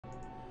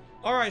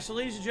Alright, so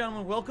ladies and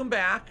gentlemen, welcome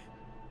back.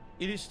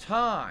 It is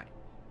time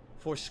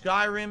for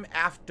Skyrim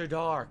After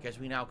Dark, as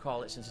we now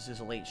call it, since this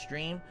is a late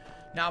stream.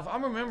 Now, if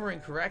I'm remembering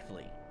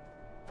correctly,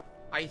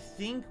 I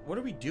think... What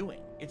are we doing?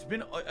 It's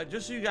been...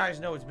 just so you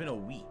guys know, it's been a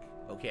week,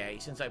 okay,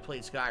 since I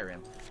played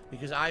Skyrim.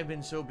 Because I've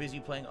been so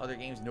busy playing other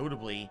games,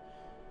 notably...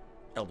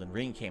 Elden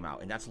Ring came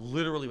out, and that's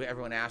literally what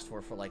everyone asked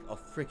for like a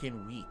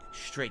freaking week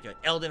straight.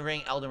 Elden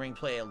Ring,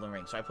 play Elden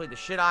Ring. So I played the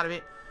shit out of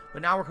it,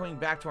 but now we're coming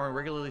back to our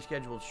regularly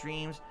scheduled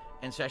streams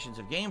and sessions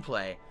of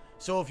gameplay.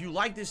 So if you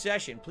like this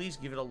session, please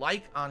give it a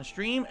like on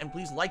stream, and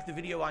please like the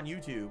video on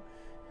YouTube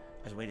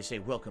as a way to say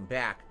welcome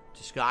back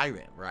to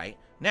Skyrim, right?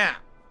 Now,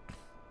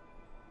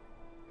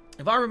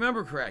 if I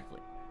remember correctly,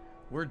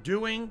 we're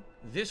doing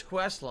this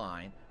quest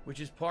line,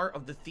 which is part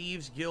of the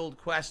Thieves Guild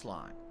quest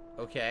line.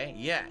 Okay?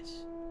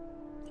 Yes.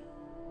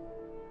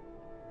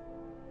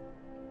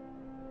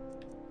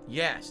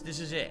 Yes, this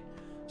is it.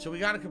 So we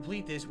got to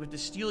complete this with the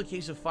steal a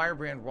case of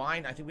Firebrand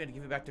wine. I think we had to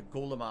give it back to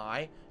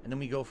Golemai, and then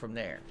we go from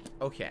there.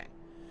 Okay.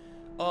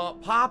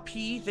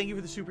 Poppy, thank you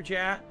for the super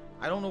chat.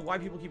 I don't know why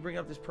people keep bringing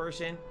up this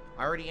person.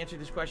 I already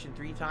answered this question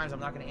 3 times. I'm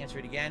not going to answer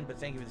it again, but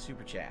thank you for the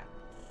super chat.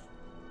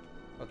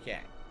 Okay.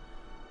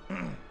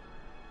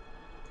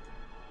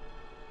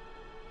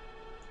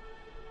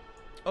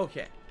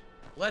 Okay.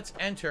 Let's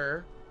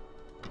enter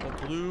the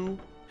Blue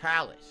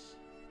Palace.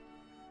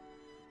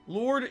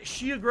 Lord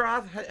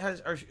Sheogorath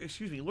has, or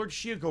excuse me, Lord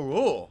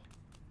Sheogorath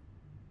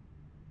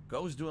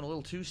goes doing a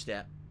little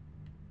two-step.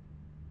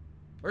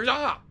 Where's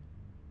up?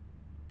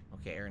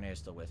 Okay, Aaron is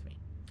still with me.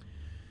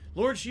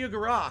 Lord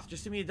Sheogorath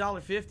just sent me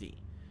 $1.50.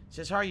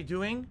 Says, how are you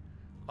doing?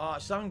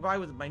 Stopping by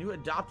with my new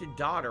adopted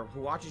daughter who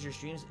watches your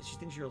streams. She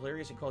thinks you're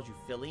hilarious and calls you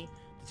Philly.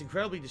 It's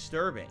incredibly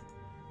disturbing.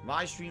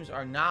 My streams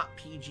are not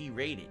PG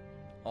rated.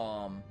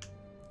 And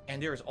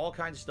there is all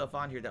kinds of stuff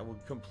on here that will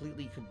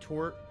completely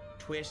contort,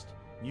 twist,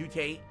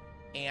 mutate,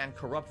 and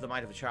corrupt the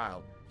mind of a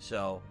child.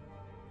 So,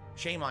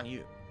 shame on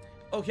you.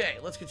 Okay,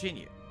 let's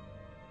continue.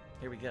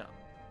 Here we go.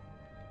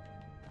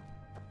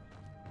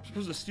 I'm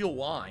supposed to steal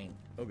wine.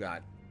 Oh,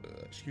 God.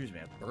 Excuse me,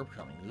 I have a burp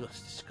coming. Ugh,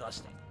 it's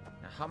disgusting.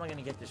 Now, how am I going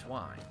to get this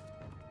wine?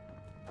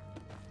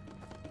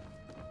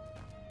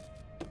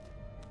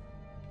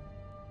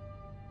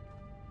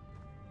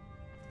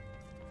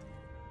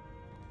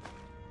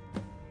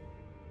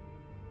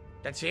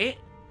 That's it?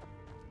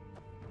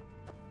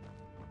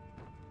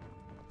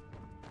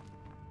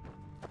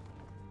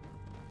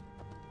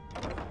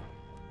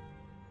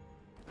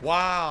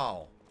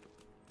 Wow.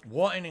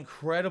 What an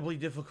incredibly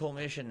difficult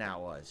mission that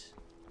was.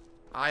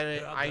 I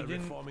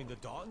didn't... Reforming the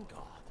Dawn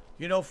God.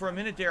 You know, for a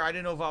minute there, I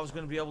didn't know if I was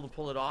going to be able to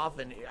pull it off,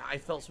 and I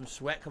felt some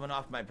sweat coming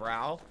off my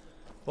brow.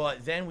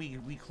 But then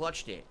we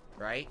clutched it,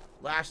 right?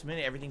 Last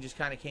minute, everything just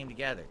kind of came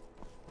together.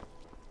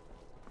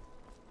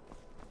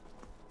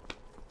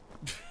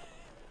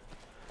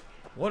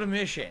 What a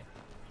mission.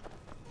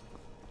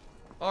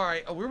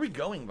 Alright, where are we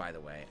going, by the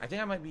way? I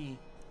think I might be...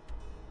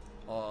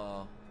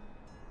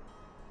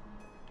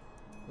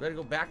 We gotta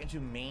go back into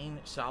main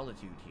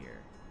solitude here.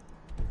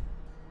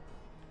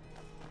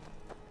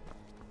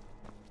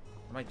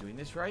 Am I doing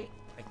this right?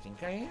 I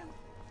think I am.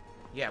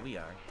 Yeah, we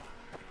are.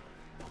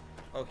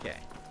 Okay.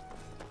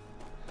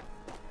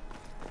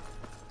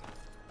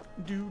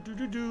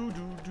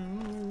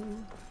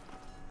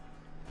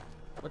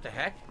 What the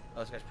heck? Oh,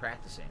 this guy's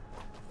practicing.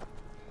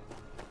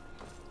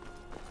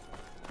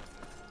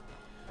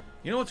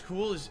 You know what's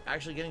cool is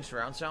actually getting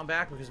surround sound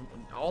back, because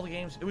all the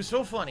games... It was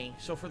so funny.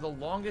 So for the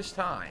longest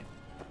time,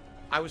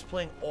 I was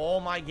playing all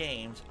my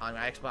games on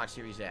my Xbox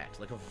Series X.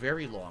 Like a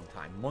very long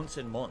time. Months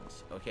and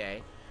months.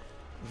 Okay?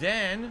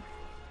 Then,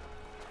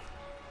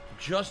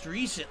 just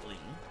recently,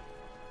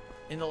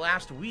 in the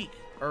last week,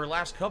 or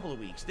last couple of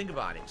weeks, think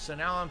about it. So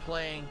now I'm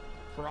playing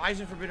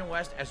Horizon Forbidden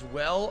West as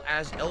well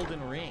as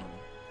Elden Ring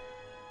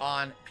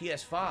on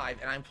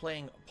PS5, and I'm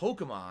playing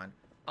Pokemon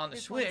on the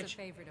Switch. This one's a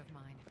favorite of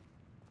mine.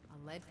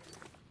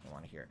 I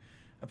want to hear.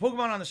 A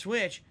Pokemon on the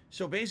Switch,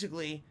 so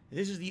basically,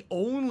 this is the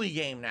only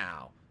game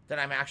now that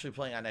I'm actually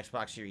playing on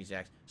Xbox Series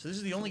X. So this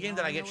is the only game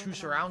that I get true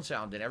surround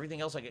sound in.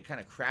 Everything else I get kind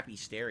of crappy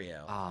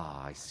stereo.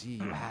 Ah, I see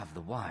you have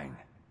the wine.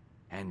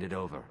 Hand it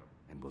over,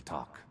 and we'll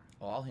talk.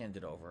 Oh, I'll hand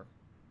it over.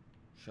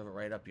 Shove it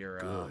right up your...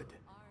 Good.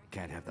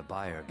 Can't have the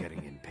buyer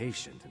getting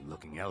impatient and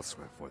looking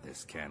elsewhere for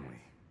this, can we?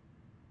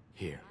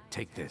 Here,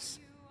 take this.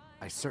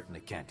 I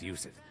certainly can't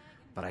use it,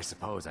 but I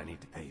suppose I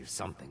need to pay you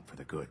something for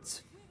the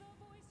goods.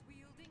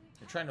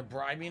 You're trying to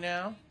bribe me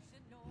now?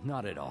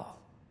 Not at all.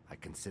 I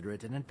consider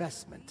it an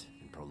investment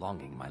in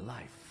prolonging my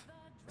life.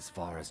 As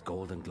far as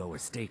Golden Glow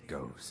Estate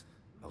goes,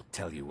 I'll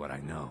tell you what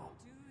I know.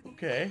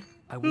 Okay.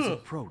 I was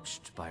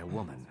approached by a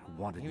woman who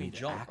wanted me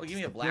to act give me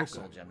as a the black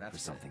soul broker gem. That's for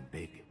something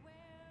big.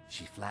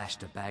 She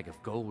flashed a bag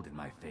of gold in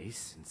my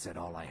face and said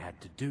all I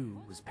had to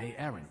do was pay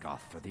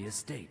Arengoth for the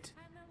estate.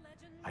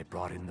 I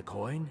brought in the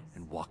coin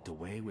and walked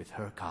away with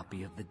her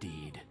copy of the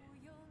deed.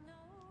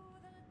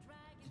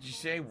 Did you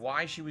say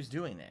why she was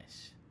doing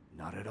this?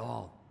 Not at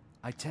all.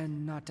 I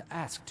tend not to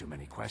ask too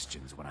many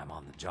questions when I'm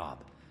on the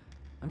job.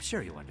 I'm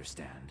sure you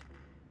understand.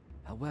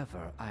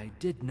 However, I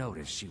did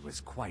notice she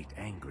was quite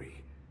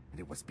angry, and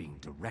it was being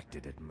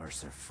directed at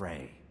Mercer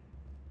Frey.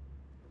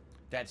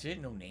 That's it?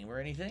 No name or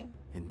anything?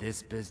 In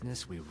this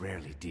business, we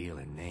rarely deal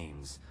in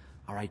names.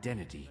 Our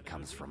identity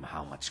comes from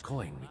how much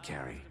coin we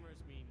carry.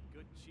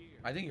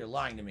 I think you're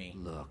lying to me.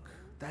 Look,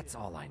 that's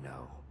all I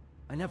know.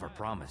 I never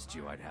promised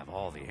you I'd have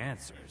all the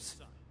answers.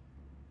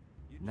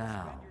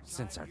 Now,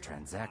 since our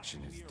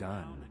transaction is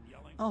done,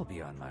 I'll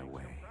be on my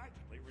way.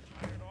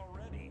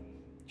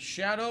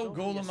 Shadow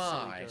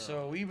Golemai.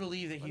 So we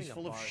believe that he's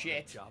full of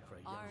shit.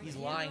 He's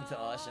lying to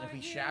us, and if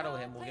we shadow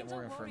him, we'll get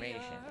more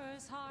information.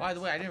 By the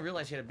way, I didn't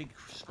realize he had a big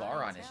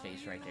scar on his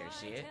face right there.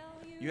 See it?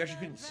 You actually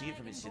couldn't see it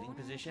from his sitting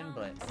position,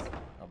 but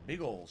a big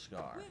old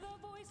scar.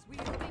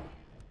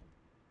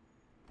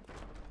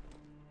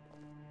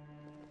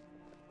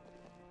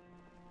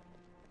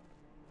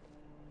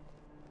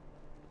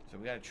 So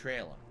we gotta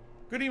trail him.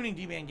 Good evening,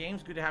 D-Man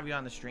Games. Good to have you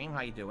on the stream.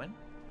 How you doing?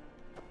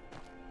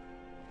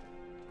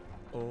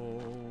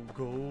 Oh,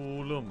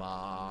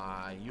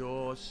 Golemai,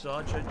 you're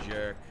such a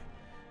jerk.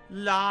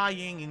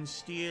 Lying and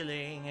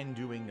stealing and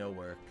doing no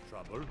work.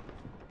 Trouble?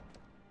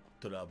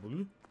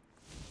 Trouble?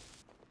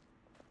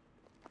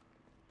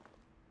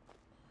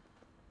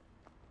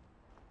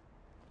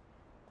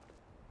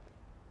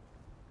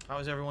 How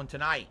is everyone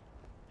tonight?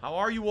 How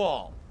are you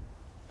all?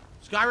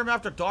 Skyrim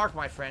After Dark,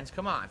 my friends.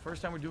 Come on.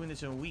 First time we're doing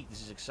this in a week.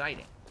 This is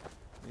exciting.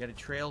 We gotta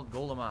trail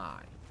Golemai.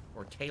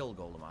 Or tail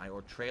Golemai.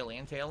 Or trail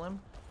and tail him.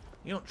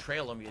 You don't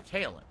trail him, you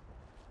tail him.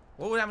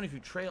 What would happen if you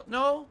trail...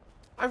 No!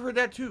 I've heard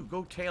that too.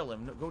 Go tail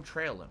him. No, go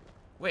trail him.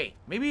 Wait,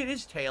 maybe it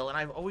is tail, and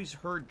I've always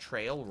heard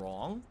trail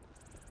wrong.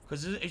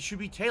 Because it should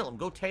be tail him.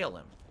 Go tail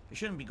him. It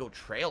shouldn't be go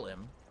trail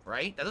him,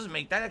 right? That doesn't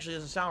make... That actually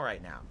doesn't sound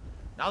right now.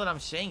 Now that I'm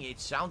saying it, it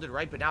sounded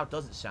right, but now it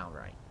doesn't sound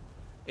right.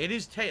 It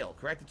is tail,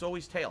 correct? It's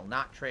always tail,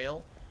 not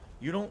trail.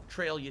 You don't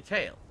trail, you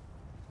tail.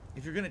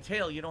 If you're going to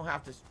tail, you don't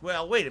have to...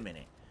 Well, wait a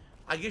minute.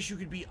 I guess you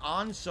could be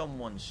on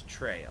someone's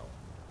trail,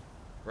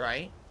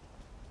 right?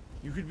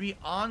 You could be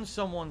on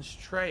someone's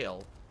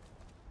trail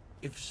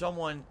if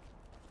someone...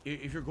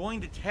 If you're going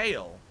to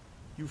tail,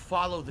 you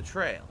follow the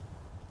trail.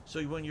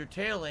 So when you're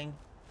tailing,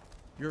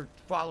 you're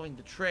following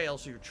the trail,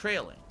 so you're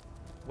trailing.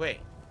 Wait.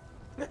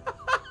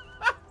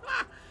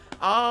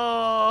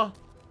 I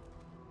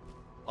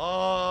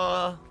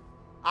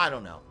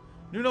don't know.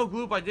 Nuno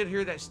Gloop, I did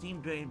hear that Steam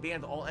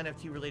banned all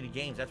NFT-related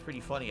games. That's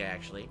pretty funny,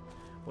 actually.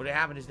 What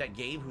happened is that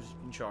Gabe, who's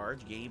in charge,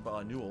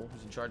 Newell,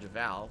 who's in charge of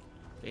Valve,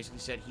 basically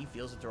said he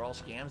feels that they're all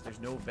scams. There's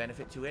no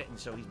benefit to it, and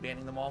so he's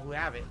banning them all who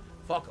have it.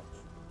 Fuck them.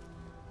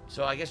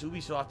 So I guess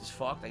Ubisoft is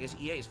fucked. I guess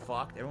EA is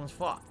fucked. Everyone's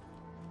fucked.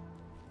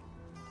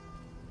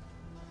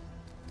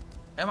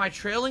 Am I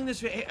trailing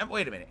this?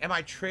 Wait a minute. Am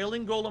I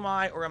trailing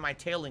Golemai or am I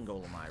tailing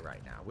Golemai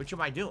right now? Which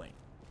am I doing?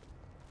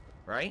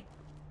 Right?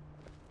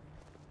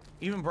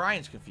 Even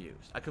Brian's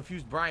confused. I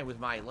confused Brian with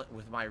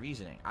my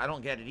reasoning. I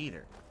don't get it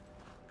either.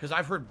 Because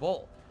I've heard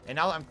both. And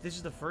now this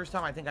is the first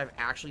time I think I've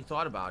actually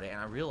thought about it, and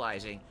I'm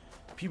realizing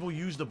people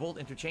use the bolt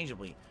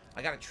interchangeably.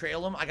 I gotta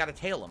trail them, I gotta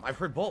tail them. I've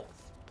heard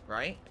both,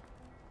 right?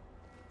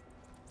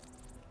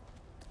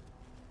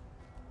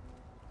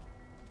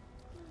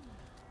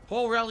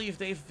 Paul Relly, if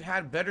they've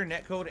had better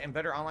netcode and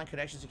better online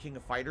connections to King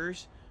of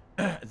Fighters,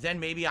 then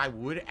maybe I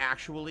would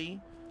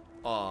actually,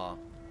 play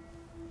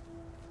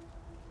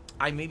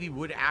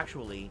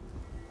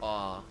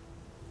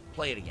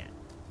it again.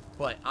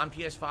 But on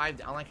PS5,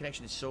 the online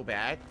connection is so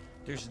bad,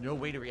 there's no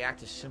way to react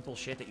to simple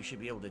shit that you should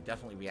be able to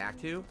definitely react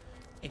to.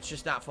 It's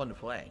just not fun to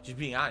play. Just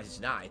being honest, it's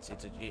not.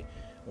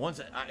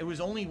 It was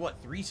only,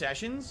 what, 3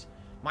 sessions?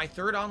 My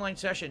third online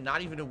session,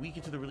 not even a week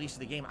into the release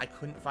of the game, I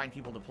couldn't find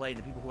people to play.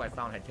 The people who I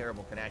found had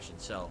terrible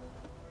connections. So,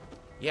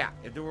 yeah,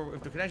 if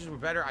the connections were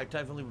better, I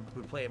definitely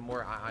would play it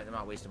more. I'm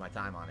not wasting my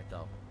time on it,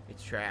 though.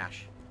 It's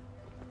trash.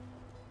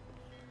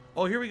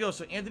 Oh, here we go.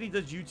 So Anthony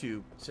Does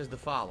YouTube says the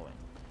following.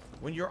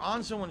 When you're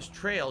on someone's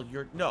trail,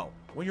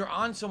 when you're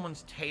on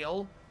someone's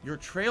tail, you're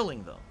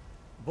trailing them.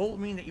 Both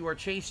mean that you are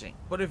chasing.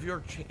 But if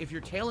you're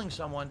tailing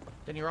someone,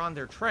 then you're on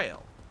their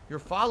trail. You're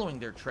following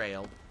their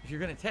trail if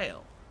you're going to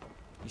tail.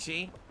 You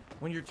see?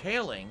 When you're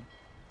tailing,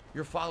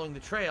 you're following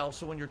the trail,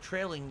 so when you're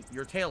trailing,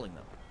 you're tailing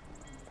them.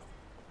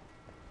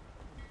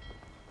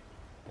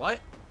 What?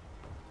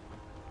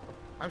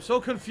 I'm so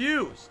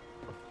confused.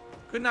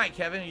 Good night,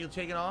 Kevin. Are you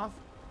taking off?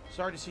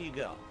 Sorry to see you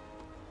go.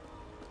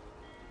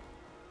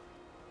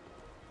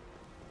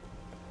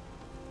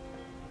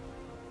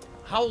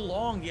 How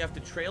long do you have to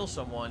trail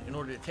someone in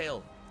order to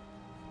tail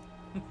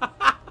them?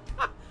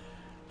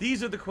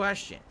 These are the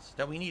questions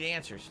that we need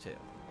answers to.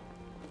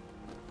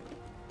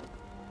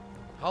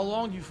 How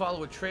long do you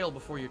follow a trail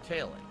before you're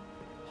tailing?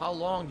 How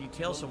long do you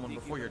tail someone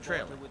before you're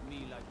trailing?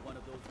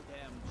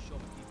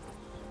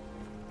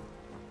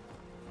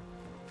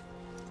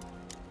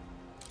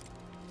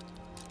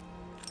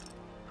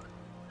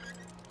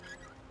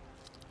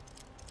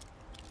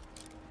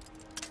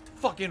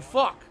 Fucking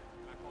fuck!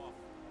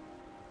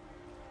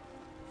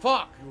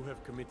 Fuck! You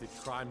have committed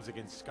crimes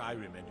against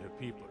Skyrim and her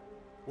people.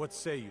 What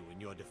say you in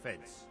your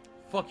defense?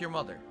 Fuck your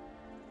mother.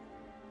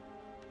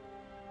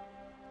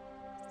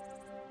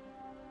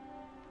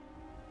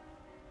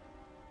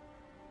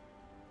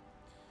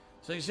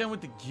 So you send with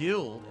the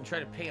guild and try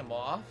to pay him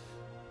off?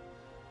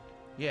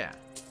 Yeah.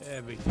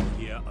 Everything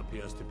here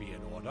appears to be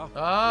in order.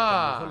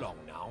 Ah. We can move along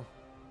now.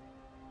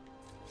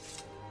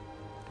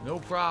 No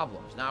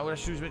problems. Now what I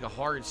should do is make a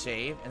hard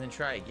save and then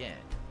try again.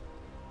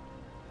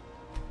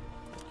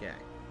 Okay.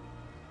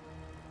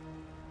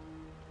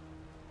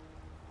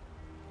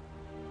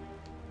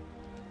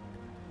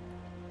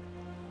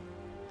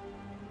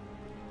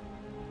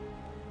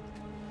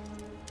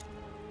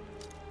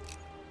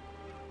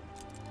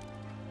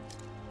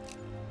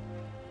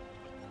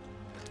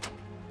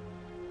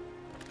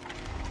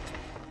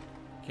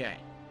 Okay.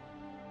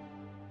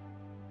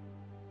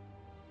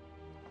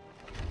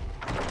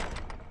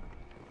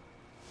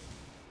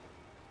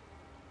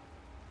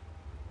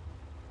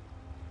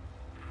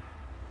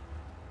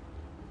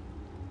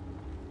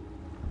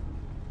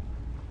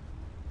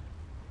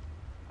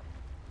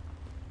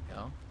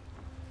 Go.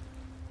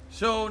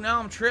 So now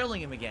I'm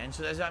trailing him again.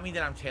 So does that mean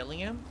that I'm tailing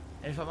him?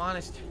 And if I'm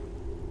honest,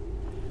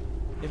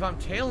 if I'm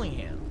tailing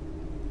him,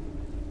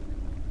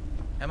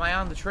 am I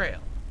on the trail?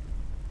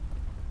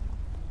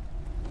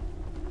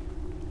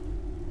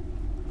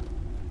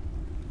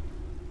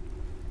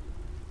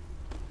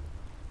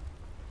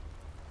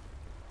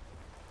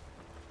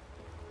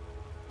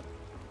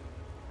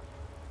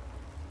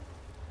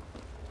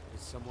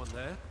 Someone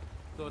there?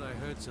 Thought I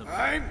heard something.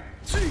 I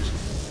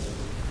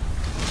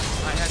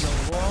had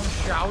the wrong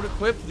shout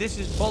equipped. This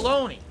is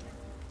baloney.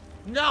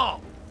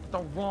 No! The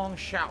wrong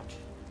shout.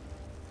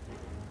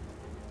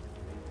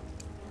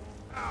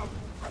 Ow.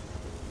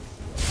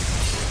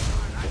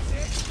 That's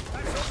it.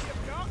 That's all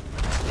you've got.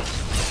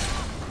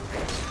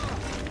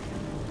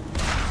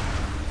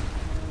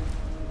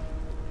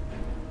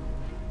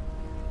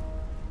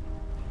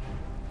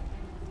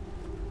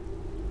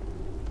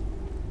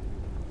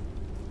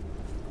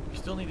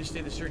 Still need to stay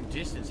at a certain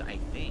distance, I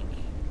think.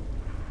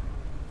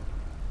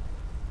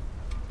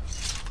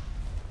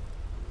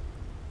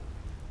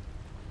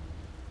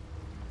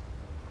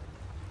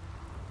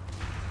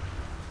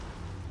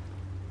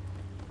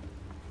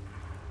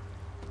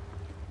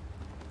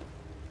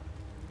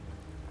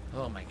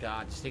 Oh my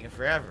god, it's taking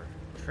forever.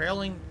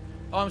 Trailing...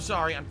 Oh, I'm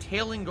sorry. I'm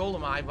tailing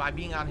Golemai by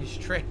being on his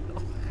trail.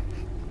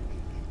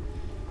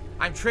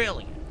 I'm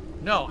trailing him.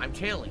 No, I'm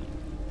tailing him.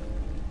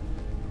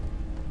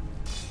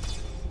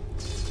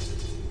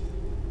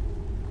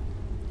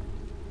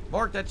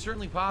 Mark, that's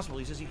certainly possible.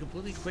 He says he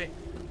completely quit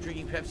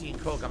drinking Pepsi and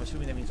Coke. I'm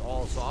assuming that means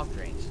all soft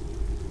drinks.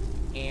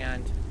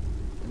 And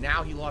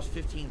now he lost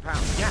 15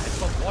 pounds. Yeah, it's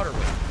called water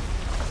weight.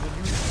 When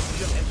you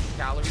eat up extra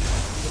calories and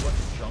eat a bunch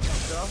of junk and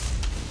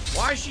stuff.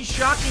 Why is she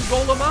shocking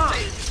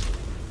Golemai?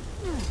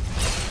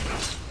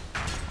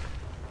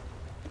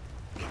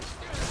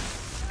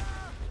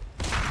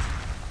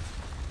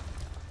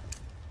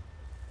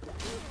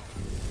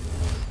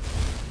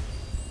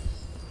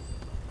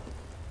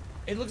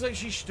 It looks like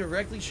she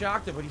directly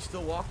shocked him, but he's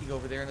still walking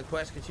over there and the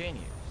quest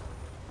continues.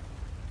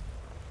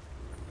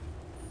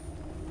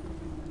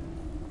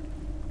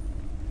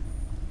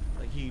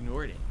 Like he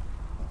ignored it.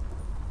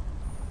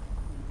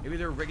 Maybe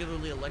there are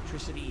regularly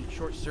electricity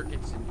short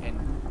circuits and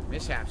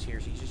mishaps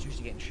here, so he's just used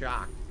to getting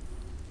shocked.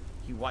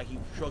 He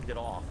shrugged it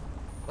off.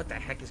 What the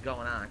heck is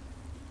going on?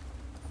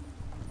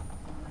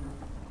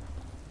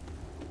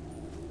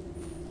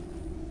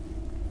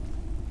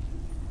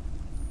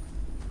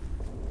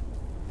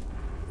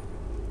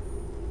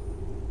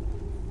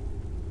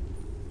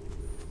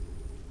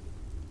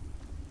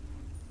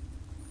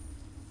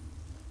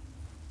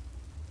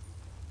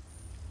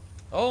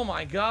 Oh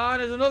my god,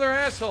 there's another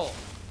asshole!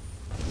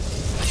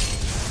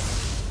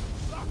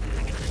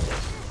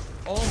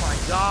 Oh my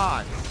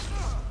god!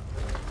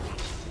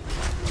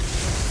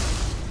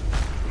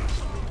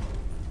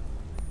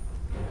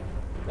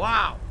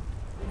 Wow!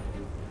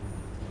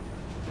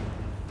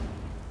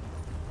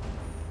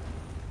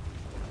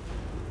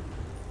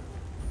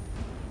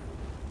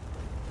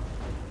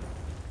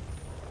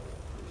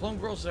 Plum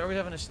Girl says I always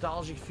have a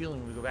nostalgic feeling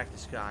when we go back to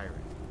Skyrim.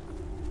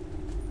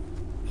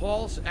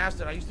 Paul asked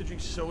that I used to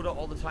drink soda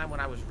all the time when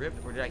I was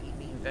ripped, or did I eat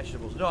meat and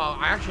vegetables? No,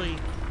 I actually,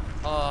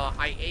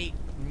 I ate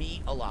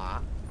meat a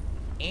lot,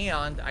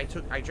 and I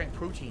drank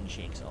protein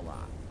shakes a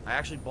lot. I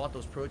actually bought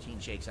those protein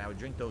shakes, and I would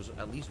drink those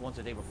at least once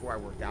a day before I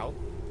worked out,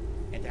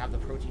 and to have the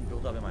protein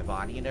build up in my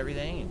body and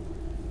everything. And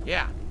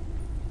yeah,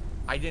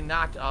 I did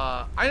not,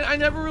 I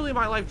never really in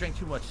my life drank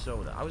too much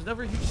soda. I was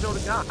never a huge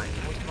soda guy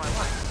most of my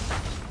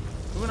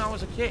life, even when I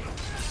was a kid.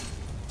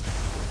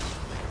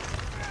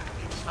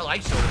 I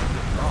like soda, don't get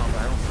me wrong, but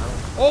I don't...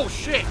 Oh,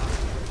 shit!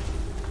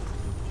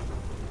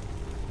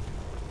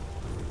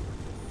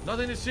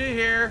 Nothing to see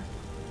here.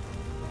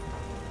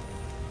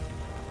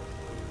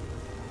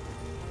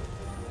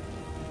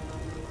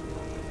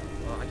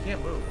 I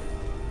can't move.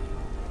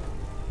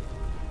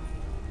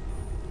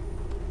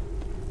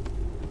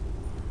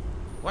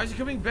 Why is he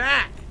coming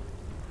back?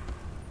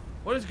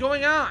 What is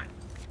going on?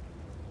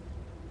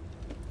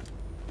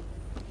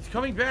 He's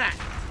coming back.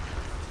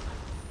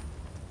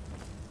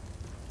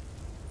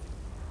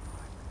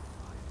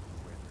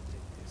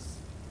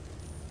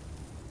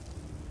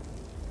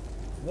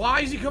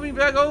 Why is he coming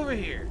back over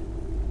here?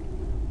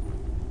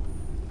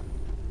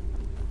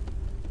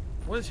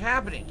 What is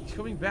happening? He's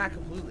coming back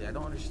completely. I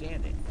don't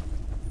understand it.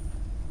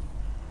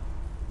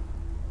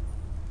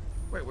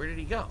 Wait, where did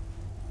he go?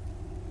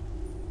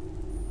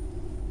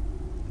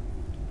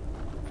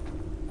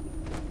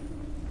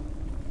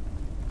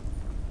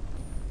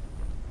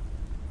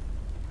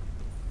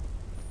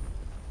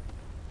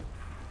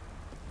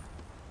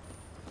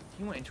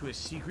 He went into a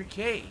secret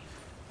cave.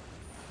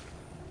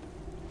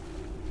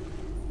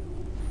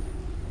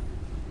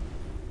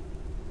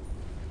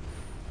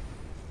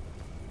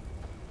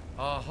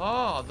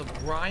 Aha, the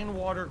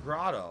Brine-Water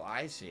Grotto.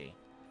 I see.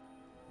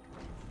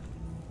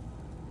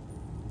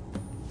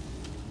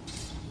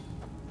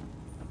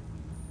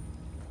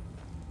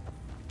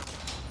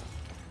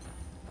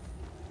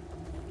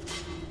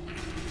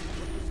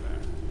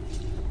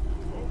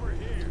 Over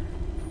here.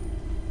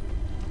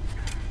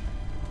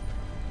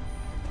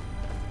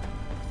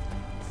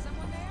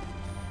 Someone there?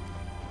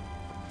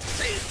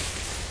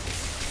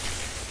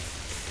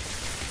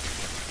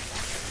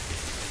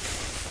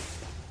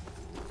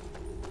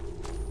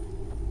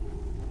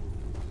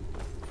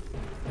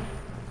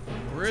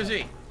 Where is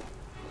he?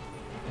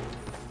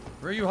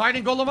 Where are you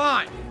hiding,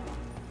 Golemon?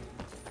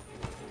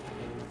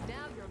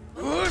 Down your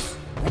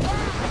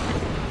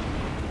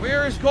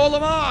Where is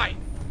Golemon?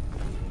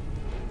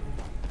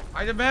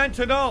 I demand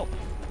to know.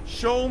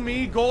 Show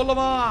me Golemon.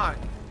 I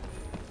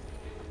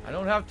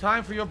don't have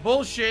time for your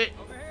bullshit.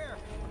 Over here.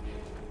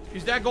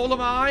 Is that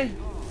Golemon?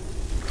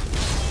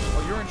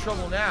 Oh, you're in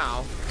trouble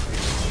now.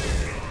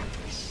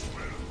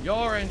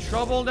 You're in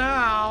trouble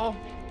now.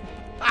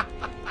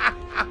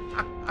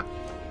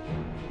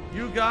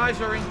 You guys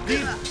are in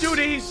deep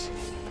duties.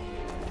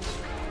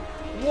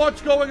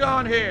 What's going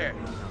on here?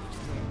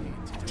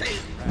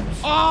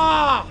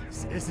 Ah!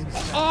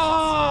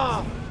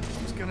 Ah!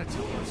 I was gonna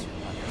tell us.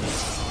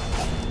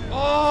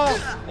 Oh!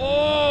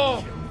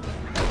 Oh!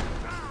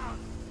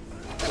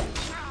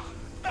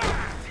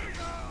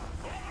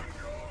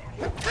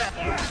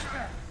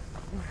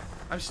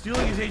 I'm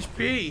stealing his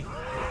HP.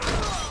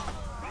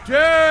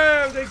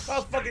 Damn! They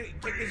fucking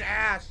kicked his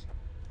ass.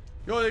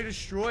 Yo, they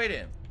destroyed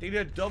him. They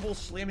did a double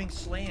slamming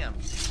slam.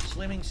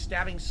 Slamming,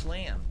 stabbing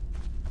slam.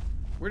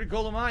 Where did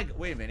Golemon go?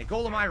 Wait a minute.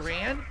 Golemon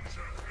ran?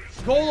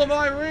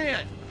 Golemon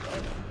ran!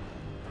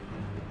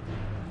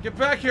 Get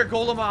back here,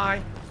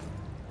 Golemon!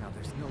 Now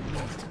there's no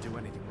need to do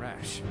anything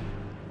rash.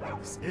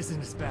 This isn't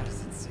as bad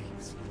as it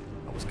seems.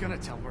 I was gonna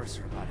tell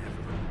Mercer about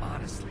everything,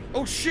 honestly.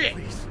 Oh shit!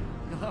 Please,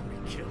 you'll have me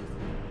killed.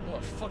 Oh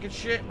fucking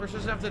shit! Mercer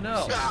doesn't have to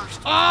know.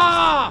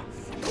 Ah!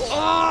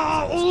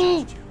 Ah!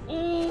 Ooh!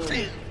 Ooh!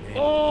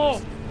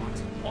 Oh!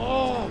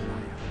 Oh!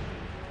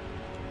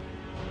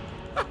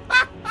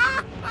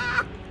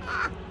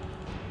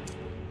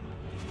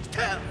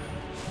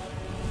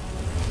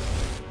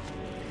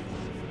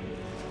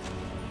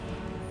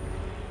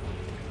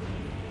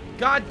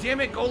 God damn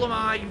it,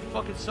 Golemon, you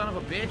fucking son of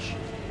a bitch.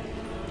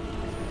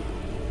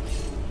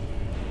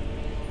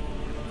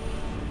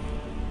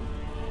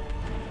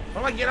 How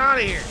do I get out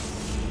of here?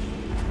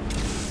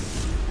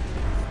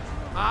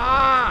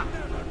 Ah!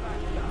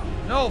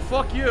 No,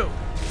 fuck you.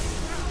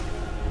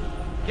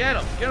 Get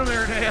him,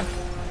 Aranea.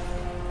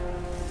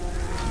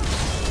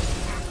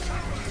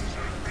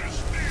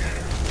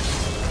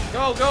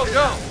 Go, go,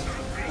 go.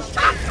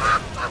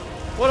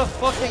 What a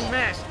fucking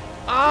mess.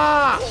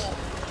 Ah!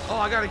 Oh,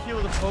 I gotta heal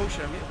with a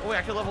potion. Oh, wait,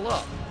 I can level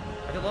up.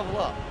 I can level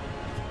up.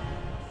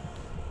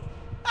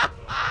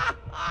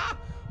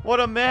 What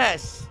a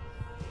mess.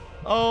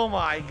 Oh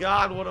my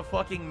god, what a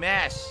fucking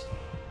mess.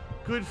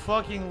 Good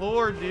fucking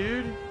lord,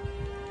 dude.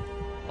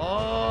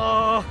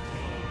 Oh.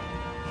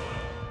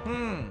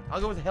 I'll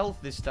go with health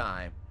this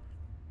time.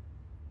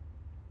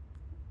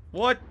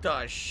 What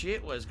the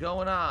shit was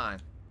going on?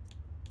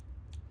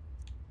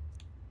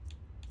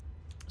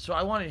 So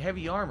I wanted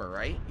heavy armor,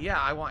 right? Yeah,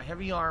 I want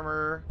heavy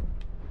armor.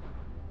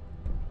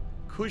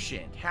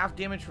 Cushioned. Half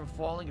damage from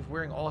falling if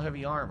wearing all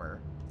heavy armor.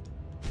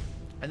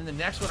 And then the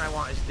next one I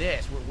want is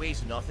this, where it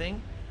weighs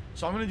nothing.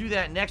 So I'm going to do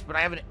that next, but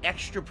I have an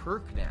extra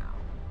perk now.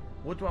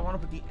 What do I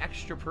want to put the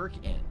extra perk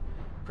in?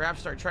 Perhaps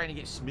start trying to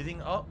get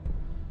smithing up?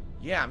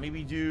 Yeah,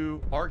 maybe do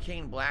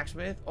Arcane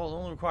Blacksmith. Oh, it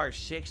only requires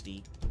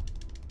 60.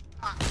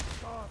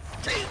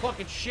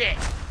 Fucking shit.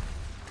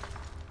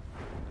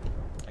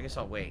 I guess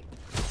I'll wait.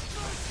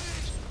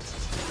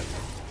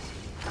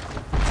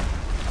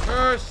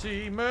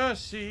 Mercy,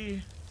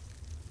 mercy.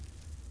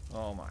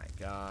 Oh my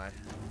god.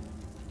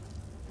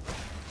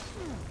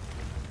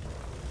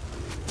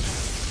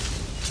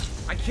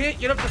 I can't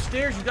get up the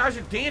stairs. You guys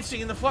are dancing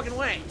in the fucking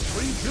way.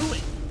 What are you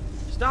doing?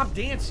 Stop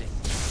dancing.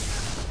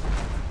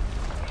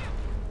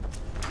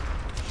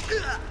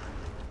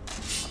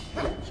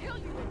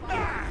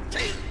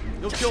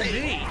 You'll kill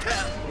me.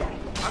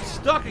 I'm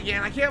stuck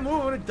again. I can't move.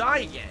 I'm gonna die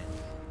again.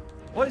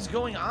 What is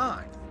going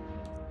on?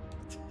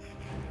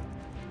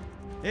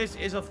 This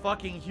is a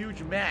fucking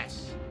huge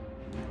mess.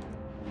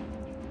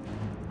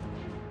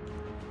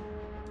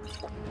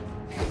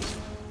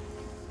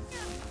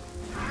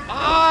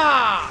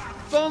 Ah!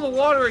 Fell in the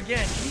water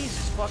again.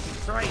 Jesus fucking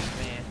Christ,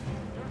 man.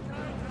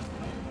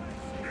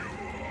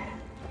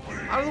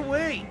 Out of the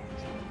way.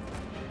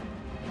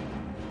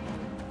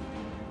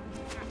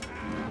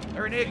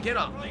 Aranea, get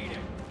up.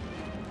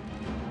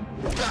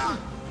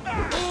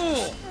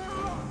 Oh!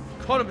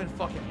 Cut him in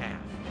fucking half.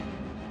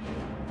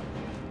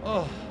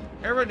 Oh,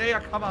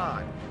 Aranea, come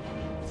on.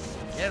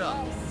 Get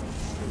up.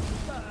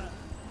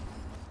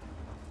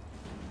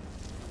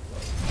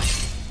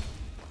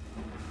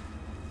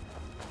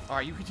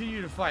 Alright, you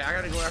continue to fight. I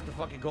gotta go after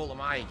fucking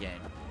Golemai again.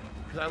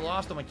 Because I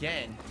lost him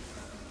again.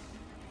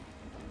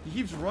 He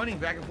keeps running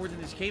back and forth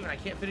in this cave and I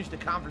can't finish the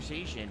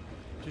conversation.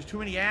 There's too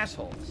many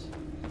assholes.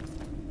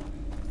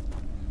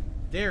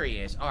 There he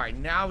is. Alright,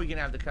 now we can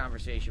have the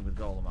conversation with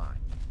Golemai.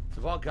 It's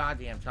about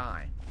goddamn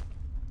time.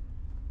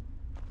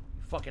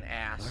 You fucking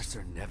ass.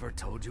 Mercer never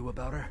told you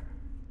about her?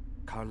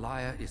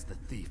 Carlia is the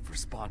thief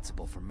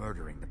responsible for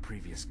murdering the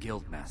previous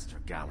guildmaster,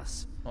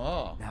 Gallus.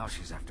 Oh. Now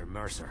she's after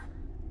Mercer.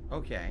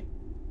 Okay.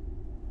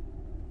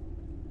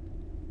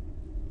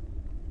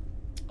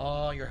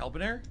 You're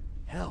helping her?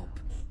 Help?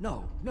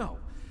 No.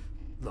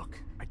 Look,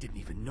 I didn't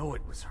even know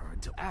it was her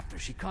until after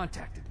she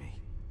contacted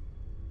me.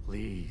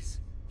 Please,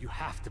 you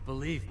have to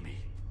believe me.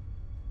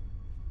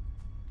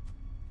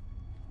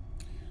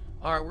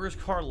 Alright, where's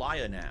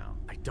Carlia now?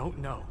 I don't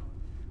know.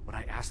 When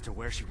I asked her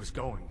where she was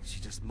going, she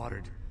just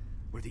muttered,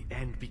 where the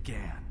end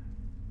began.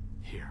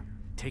 Here,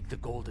 take the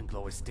Golden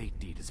Glow estate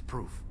deed as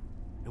proof.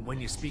 And when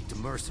you speak to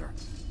Mercer,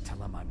 tell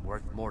him I'm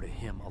worth more to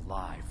him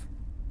alive.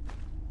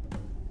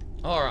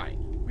 Alright,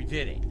 we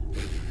did it.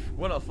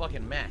 What a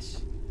fucking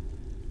mess.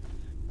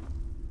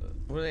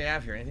 What do they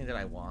have here? Anything that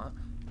I want?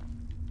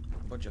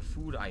 A bunch of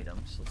food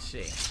items. Let's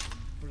see.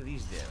 What do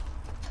these do?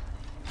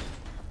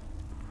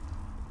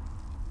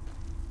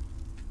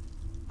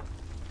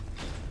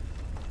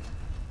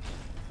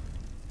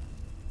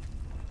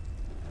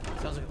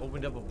 Sounds like it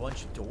opened up a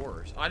bunch of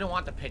doors. Oh, I don't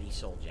want the petty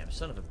soul gem.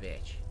 Son of a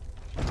bitch.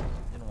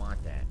 Didn't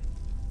want that.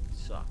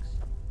 Sucks.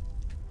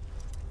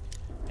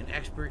 An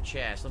expert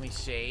chest. Let me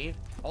save.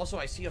 Also,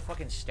 I see a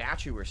fucking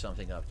statue or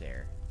something up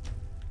there.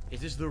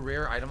 Is this the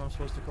rare item I'm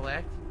supposed to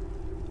collect?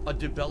 A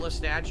Debella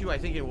statue? I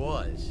think it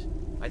was.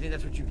 I think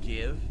that's what you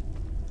give.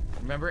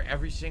 Remember,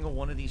 every single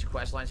one of these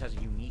quest lines has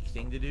a unique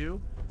thing to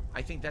do.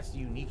 I think that's the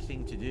unique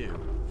thing to do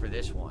for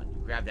this one.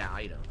 Grab that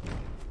item.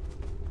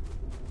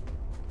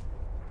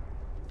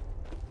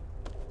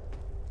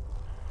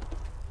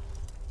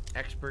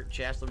 Expert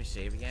chest. Let me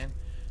save again.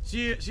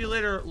 See you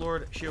later,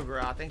 Lord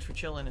Shiogorath. Thanks for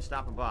chilling and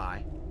stopping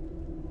by.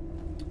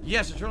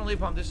 Yes, Eternal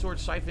Napalm. This sword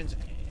siphons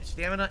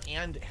stamina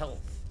and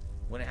health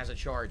when it has a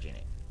charge in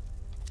it.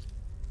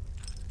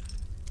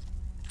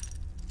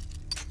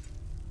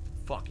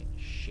 Fucking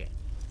shit.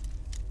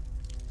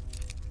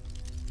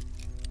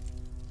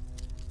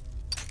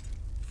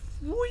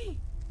 Whee!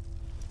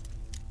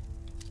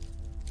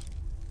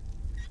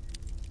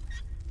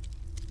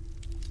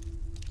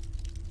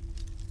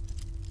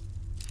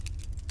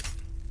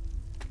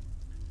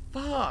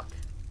 Fuck.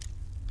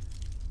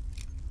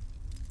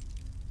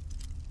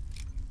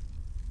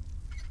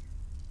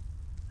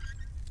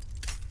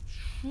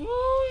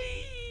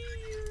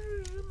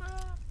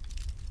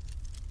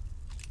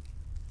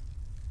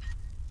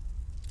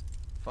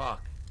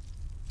 Fuck.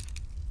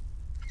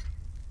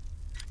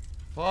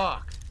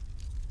 Fuck.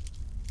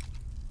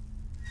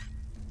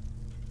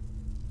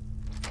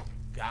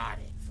 Got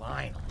it,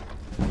 finally.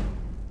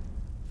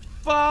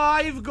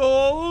 5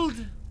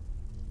 gold?5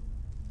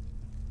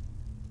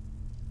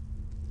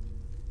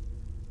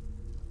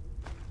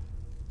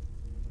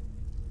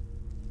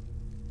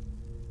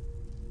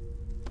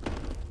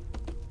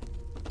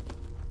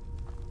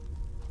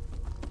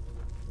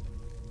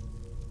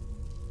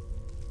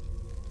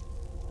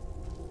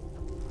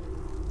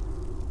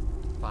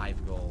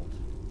 gold.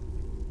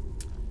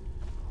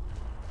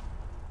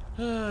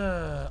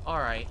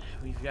 Alright,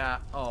 we've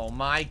got... Oh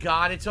my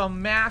god, it's a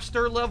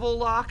master level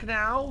lock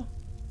now?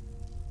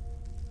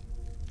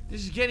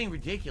 This is getting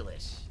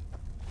ridiculous.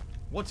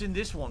 What's in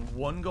this one?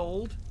 1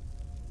 gold?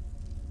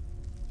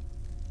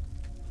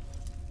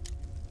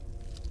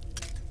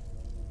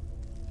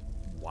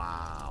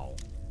 Wow.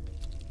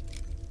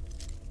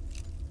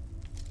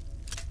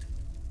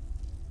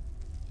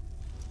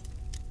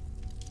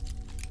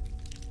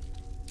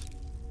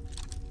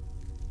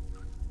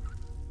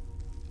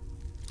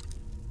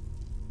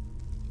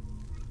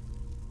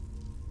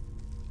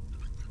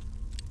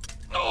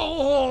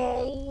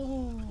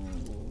 Oh!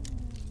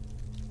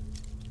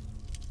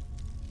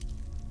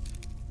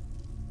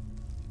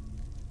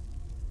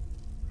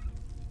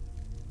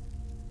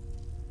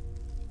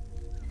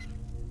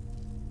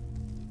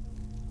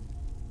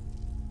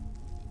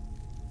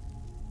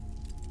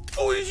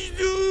 What did you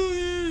do?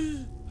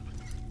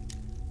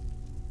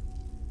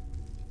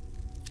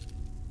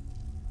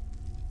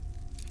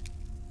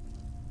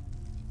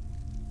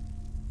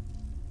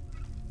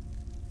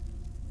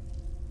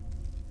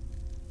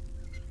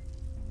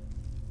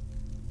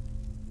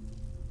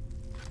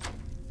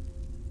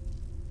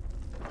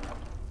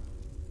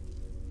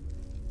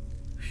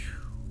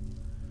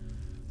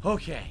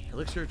 Okay,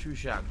 elixir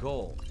 2-shot,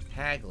 gold,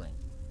 haggling,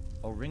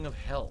 a ring of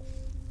health.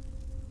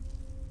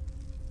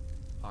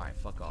 Alright,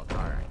 fuck all.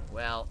 Alright,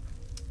 well,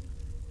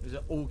 there's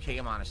an okay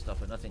amount of stuff,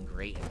 but nothing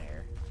great in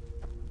there.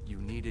 You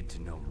needed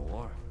to know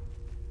more.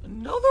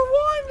 Another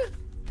one?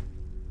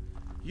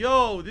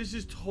 Yo, this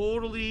is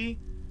totally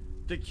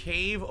the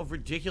cave of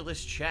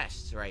ridiculous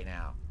chests right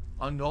now.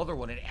 Another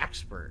one, an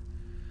expert.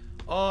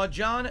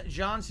 John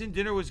Johnson,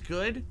 dinner was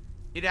good.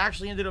 It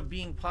actually ended up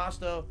being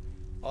pasta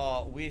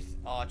with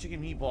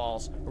chicken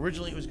meatballs.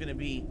 Originally, it was going to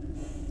be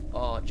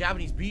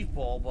Japanese beef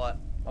bowl, but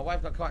my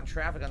wife got caught in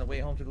traffic on the way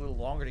home. Took a little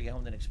longer to get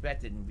home than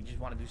expected, and we just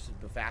want to do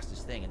the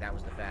fastest thing, and that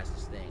was the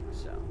fastest thing.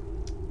 So,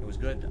 it was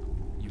good, though.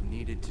 You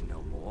needed to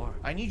know more.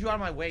 I need you out of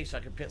my way so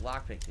I can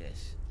lockpick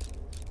this.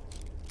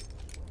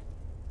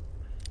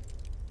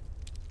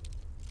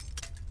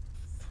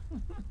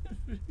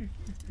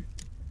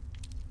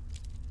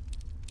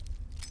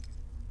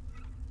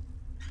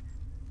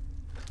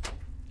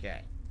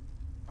 Okay.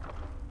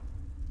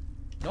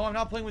 No, I'm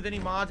not playing with any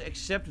mods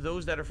except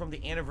those that are from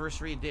the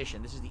Anniversary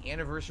Edition. This is the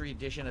Anniversary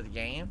Edition of the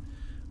game.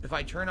 If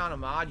I turn on a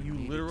mod, you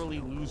literally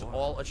lose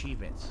all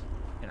achievements.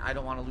 And I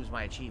don't want to lose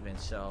my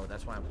achievements, so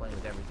that's why I'm playing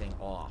with everything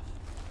off.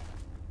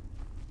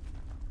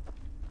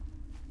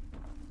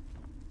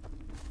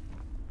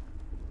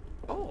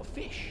 Oh, a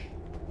fish.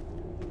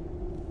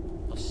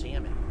 A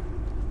salmon.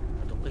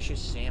 A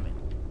delicious salmon.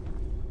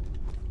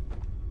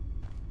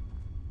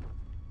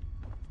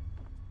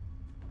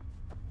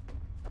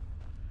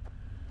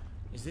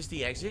 Is this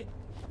the exit?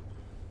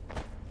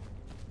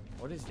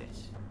 What is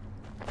this?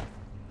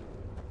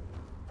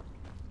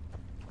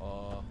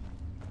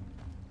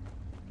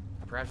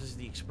 Perhaps this is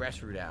the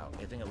express route out.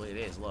 I think it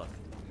is, look.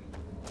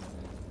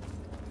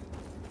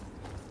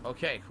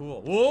 Okay,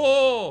 cool.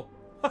 Whoa!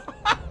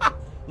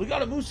 Look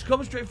out, a moose is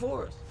coming straight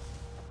for us.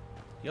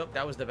 Yep,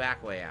 that was the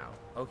back way out.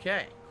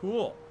 Okay,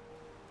 cool.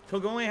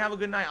 Kogome, have a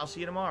good night. I'll see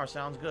you tomorrow.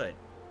 Sounds good.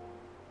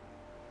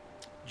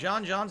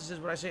 John Johnson says,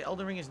 what I say,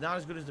 Elden Ring is not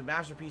as good as the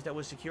masterpiece that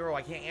was Sekiro.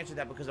 I can't answer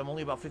that because I'm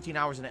only about 15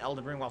 hours into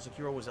Elden Ring, while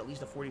Sekiro was at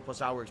least a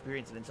 40+ hour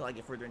experience, and until I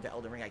get further into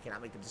Elden Ring, I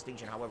cannot make the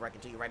distinction. However, I can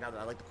tell you right now that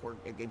I like the core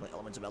gameplay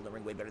elements of Elden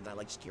Ring way better than I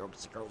like Sekiro,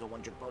 because Sekiro was a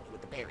one-trick pony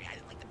with the parry. I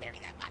didn't like the parry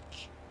that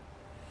much.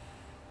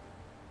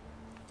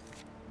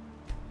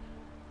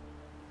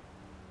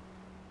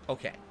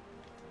 Okay.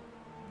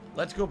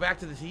 Let's go back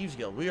to the Thieves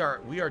Guild. We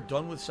are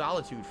done with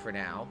Solitude for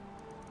now.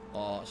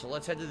 So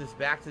let's head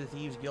back to the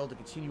Thieves Guild to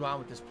continue on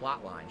with this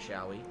plot line,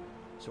 shall we?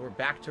 So we're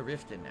back to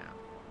Riften now.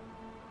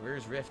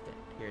 Where's Riften?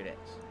 Here it is.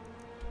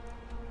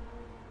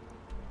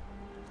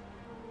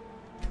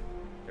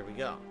 There we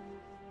go.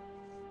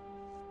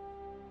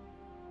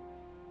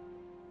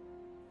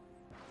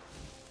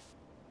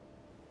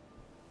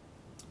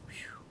 Whew.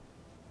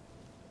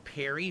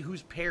 Perry?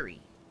 Who's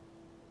Perry?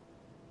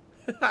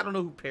 I don't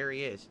know who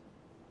Perry is.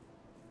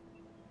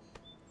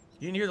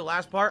 You didn't hear the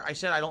last part? I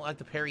said I don't like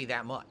the parry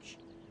that much.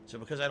 So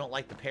because I don't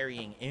like the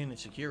parrying in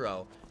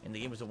Sekiro, and the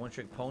game was a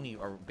one-trick pony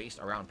or based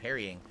around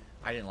parrying,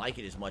 I didn't like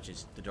it as much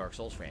as the Dark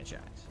Souls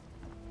franchise.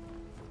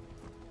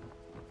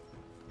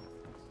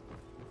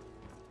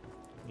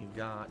 You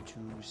got to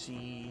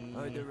see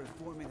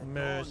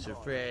Mercer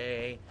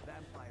Frey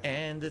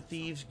and the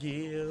Thieves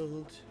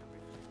Guild.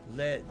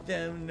 Let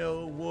them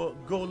know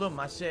what Golem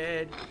I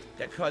said,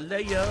 that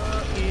Carleia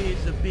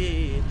is a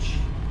bitch,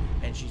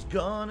 and she's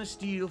gonna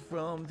steal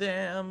from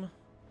them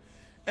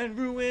and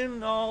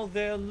ruin all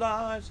their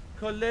lives.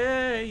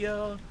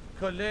 Carleia,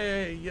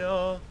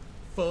 Carleia,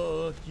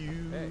 fuck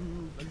you. Hey,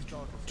 let's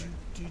talk a sec.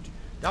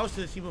 That was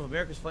to the theme of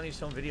America's Funniest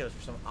Home Videos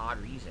for some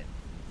odd reason.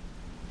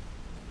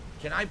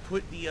 Can I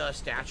put the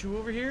statue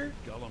over here?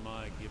 Gullum,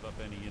 I give up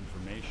any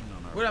information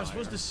on our Wait, I'm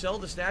supposed to sell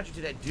the statue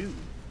to that dude,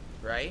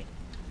 right?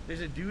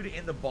 There's a dude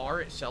in the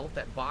bar itself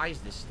that buys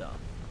this stuff.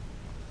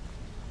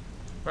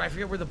 But I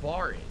forget where the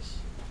bar is.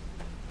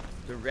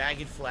 The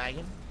Ragged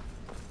Flagon.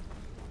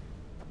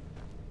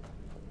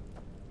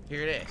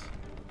 Here it is.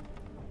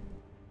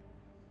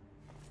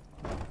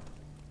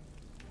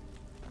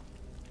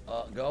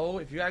 Go.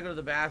 If you gotta go to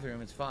the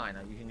bathroom, it's fine.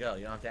 You can go.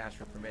 You don't have to ask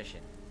for permission.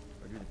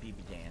 Or do the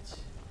pee-pee dance.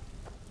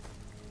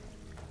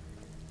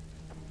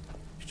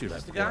 Still Is this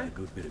have the quite guy? a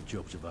good bit of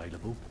jobs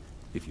available,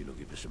 if you're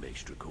looking for some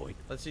extra coin.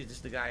 Let's see, is this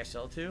the guy I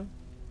sell to?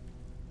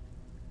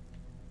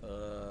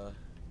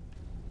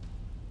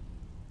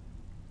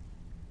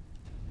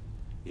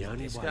 The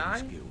only This way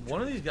guy? this guild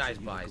One of these guys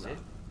continue to buys grow it.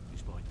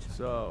 is by taking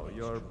So, the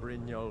you're struggle.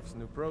 Brynjolf's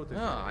new protege.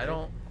 No, I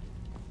don't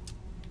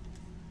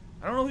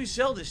know who you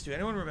sell this to.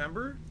 Anyone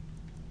remember?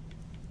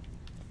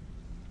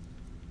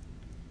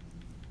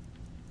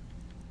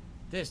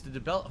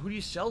 Who do you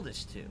sell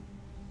this to?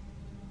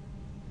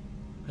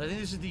 'Cause I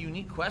think this is the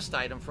unique quest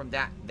item from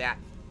that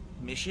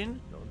mission,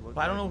 Don't but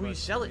I don't know look who you like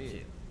sell me. it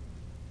to.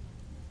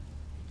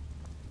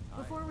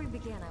 Before we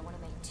begin, I want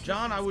to make two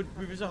John, I things would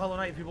perfectly revisit Hollow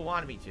Knight if people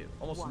wanted me to.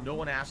 Almost One, no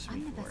one asked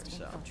me I'm the for it, best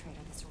so.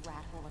 infiltrator this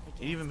rat hole of the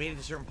It even guild. made it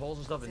to certain polls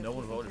and stuff, and So no if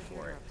one you think voted you're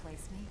for here it. to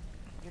replace me,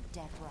 you're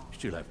dead wrong.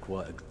 Still have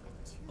quite a...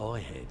 I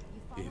had.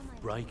 If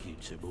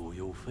break-ins are more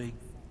your thing,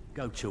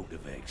 go talk to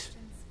Vex.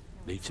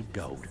 Need some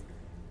gold.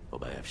 I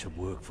may have some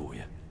work for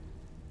you.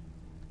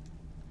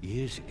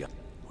 Years ago,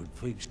 when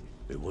things...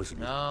 It wasn't...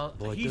 No,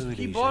 by he doing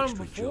these bought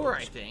him extra before, I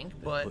jobs think,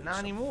 and but putting not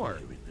some anymore,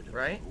 fear into the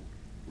right? people,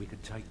 we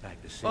could take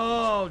back the city.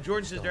 Oh,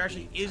 Jordan says there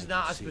actually is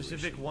not a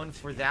specific one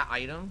for that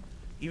item.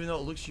 Even though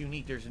it looks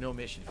unique, there's no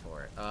mission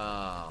for it.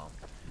 Oh.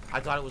 I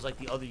thought it was like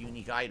the other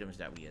unique items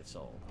that we had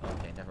sold.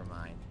 Okay, never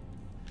mind.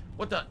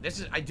 What the?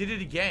 I did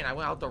it again. I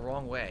went out the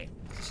wrong way.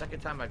 It's the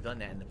second time I've done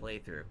that in the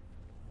playthrough.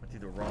 Went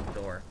through the wrong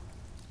door.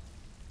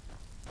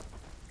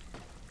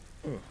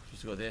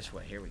 Just go this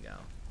way. Here we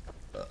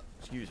go.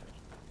 Excuse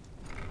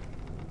me.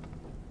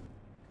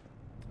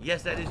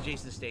 Yes, that is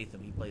Jason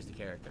Statham. He plays the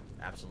character.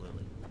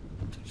 Absolutely.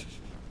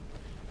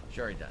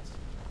 Sure he does.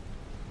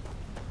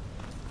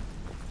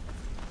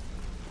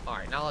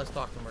 Alright, now let's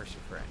talk to Mercer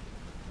Frey.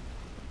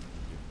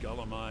 Did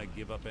Gullamai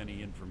give up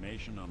any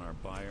information on our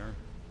buyer?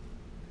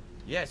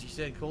 Yes, he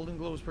said Golden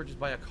Glow was purchased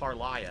by a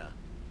Carlia.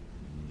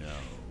 No,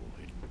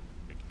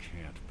 it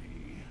can't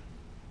be.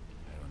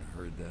 I haven't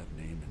heard that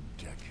name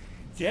in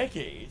decades.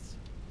 Decades?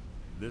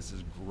 This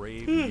is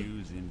grave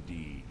news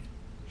indeed.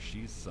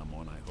 She's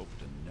someone I hope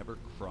to never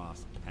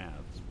cross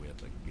paths with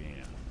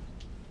again.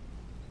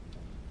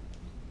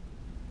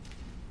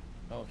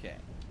 Okay.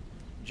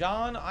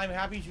 John, I'm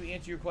happy to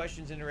answer your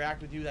questions and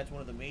interact with you. That's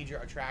one of the major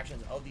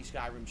attractions of the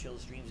Skyrim Chill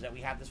streams, that we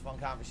have this fun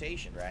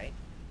conversation, right?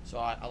 So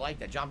I like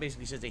that. John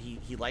basically says that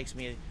he likes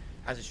me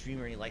as a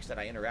streamer, and he likes that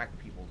I interact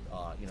with people,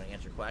 you know,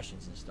 answer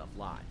questions and stuff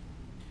live.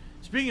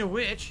 Speaking of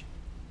which,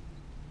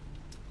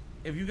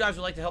 if you guys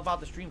would like to help out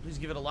the stream, please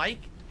give it a like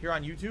here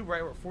on YouTube,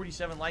 right? We're at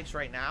 47 likes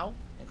right now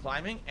and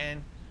climbing.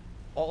 And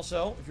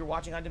also, if you're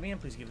watching on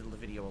demand, please give the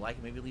video a like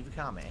and maybe leave a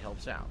comment. It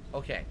helps out.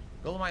 Okay.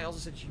 Golemai also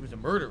said she was a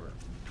murderer.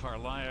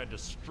 Carlia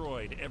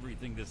destroyed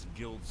everything this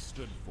guild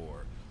stood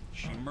for.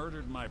 She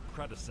murdered my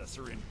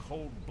predecessor in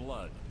cold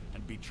blood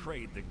and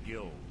betrayed the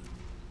guild.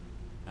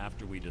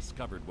 After we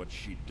discovered what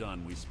she'd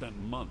done, we spent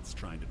months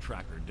trying to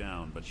track her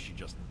down, but she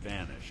just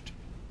vanished.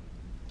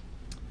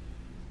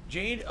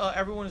 Jade,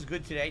 everyone is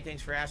good today.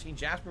 Thanks for asking.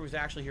 Jasper was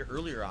actually here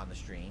earlier on the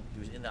stream. He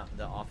was in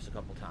the office a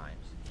couple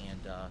times. And,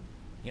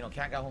 you know,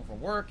 Kat got home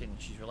from work, and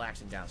she's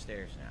relaxing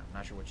downstairs now. I'm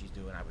not sure what she's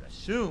doing. I would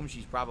assume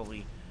she's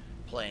probably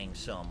playing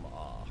some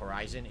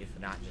Horizon, if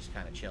not just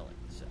kind of chilling.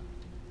 So,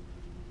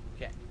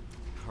 okay.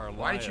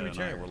 Why did she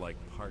return? And I were like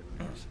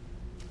partners.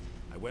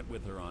 I went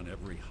with her on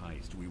every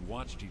heist. We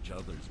watched each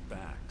other's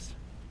backs.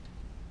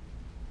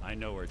 I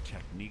know her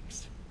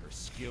techniques, her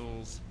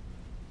skills.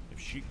 If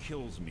she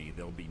kills me,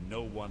 there'll be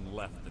no one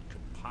left that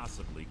could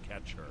possibly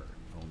catch her.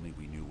 If only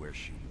we knew where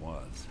she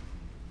was.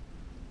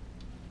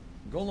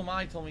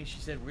 Golemai told me, she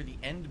said, where the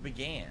end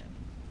began.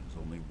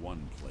 There's only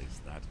one place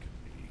that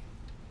could be.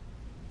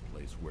 The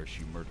place where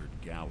she murdered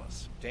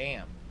Gallus.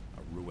 Damn.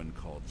 A ruin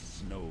called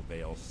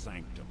Snowvale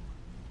Sanctum.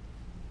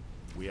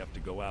 We have to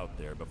go out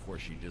there before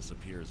she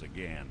disappears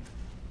again.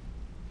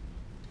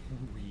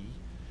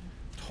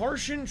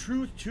 Tarshan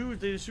Truth 2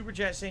 did a super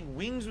chat saying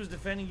Wings was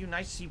defending you.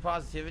 Nice to see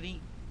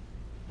positivity.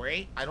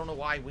 Great. I don't know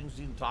why Wings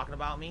was even talking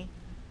about me.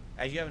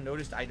 As you haven't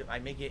noticed, I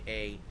make it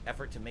a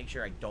effort to make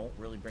sure I don't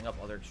really bring up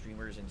other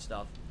streamers and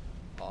stuff,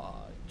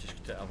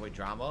 just to avoid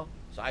drama.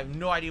 So I have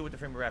no idea what the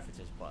frame of reference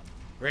is, but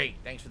great.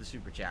 Thanks for the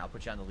super chat. I'll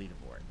put you on the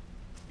leaderboard.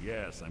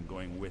 Yes, I'm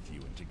going with you,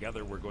 and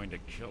together we're going to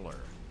kill her.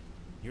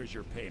 Here's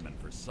your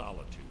payment for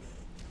solitude.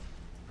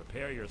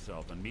 Prepare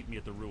yourself and meet me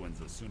at the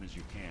ruins as soon as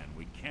you can.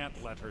 We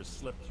can't let her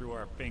slip through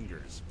our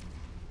fingers.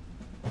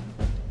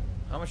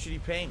 How much did he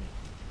pay me?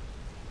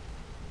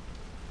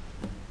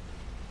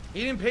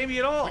 He didn't pay me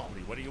at all.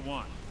 Quickly, what do you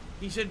want?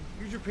 He said,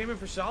 here's your payment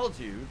for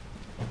solitude.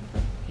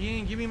 He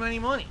didn't give me any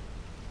money.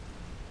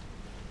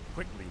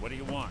 Quickly, what do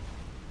you want?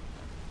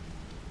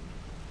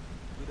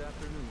 Good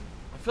afternoon.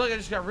 I feel like I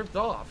just got ripped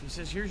off. He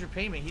says, here's your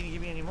payment. He didn't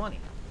give me any money.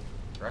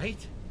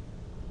 Right?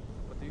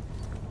 What do you...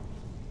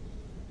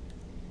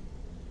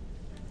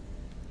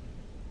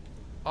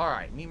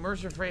 Alright, meet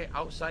Mercer Frey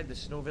outside the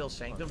Snowvale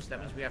Sanctum. So that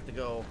means we have to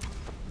go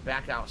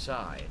back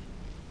outside.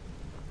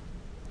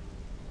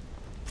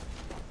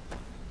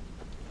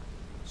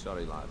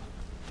 Sorry, lad.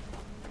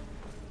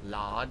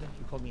 Lod?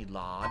 You called me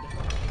Lod?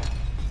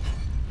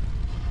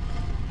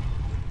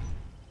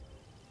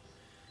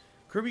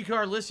 Kirby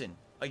Car, listen.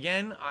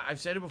 Again, I've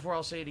said it before,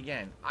 I'll say it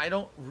again. I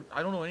don't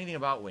know anything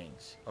about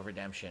Wings of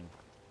Redemption.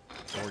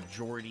 Or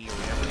Jordy, or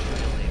whatever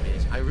his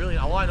real name is.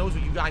 All I know is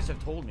what you guys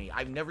have told me.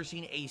 I've never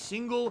seen a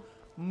single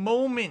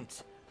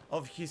moment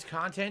of his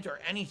content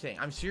or anything.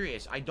 I'm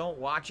serious. I don't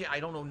watch it.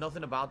 I don't know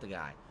nothing about the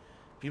guy.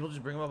 People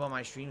just bring him up on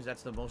my streams.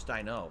 That's the most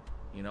I know.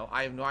 You know,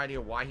 I have no idea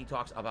why he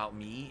talks about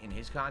me in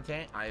his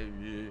content.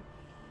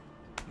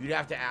 You'd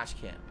have to ask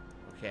him.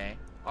 Okay?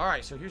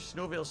 Alright, so here's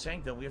Snowvale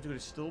Sanctum. We have to go to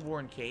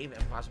Stillborn Cave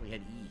and possibly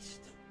head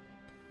east.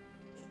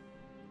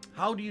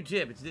 How do you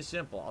tip? It's this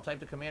simple. I'll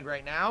type the command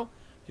right now.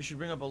 This should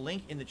bring up a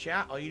link in the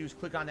chat. All you do is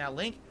click on that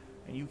link,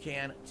 and you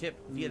can tip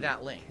via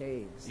that link.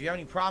 If you have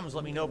any problems,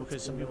 let me know,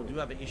 because some people do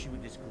have an issue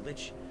with this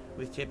glitch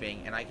with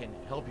tipping, and I can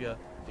help you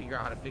figure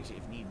out how to fix it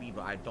if need be,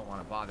 but I don't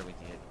want to bother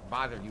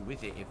you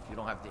with it if you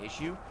don't have the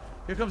issue.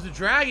 Here comes the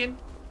dragon.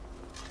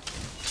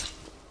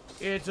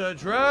 It's a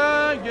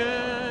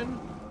dragon.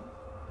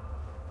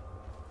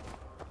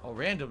 Oh,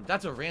 random.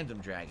 That's a random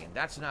dragon.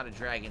 That's not a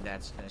dragon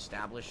that's an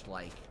established,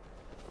 like,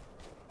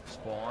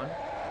 spawn.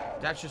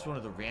 That's just one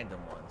of the random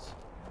ones.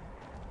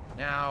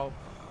 Now,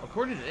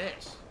 according to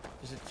this,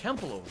 there's a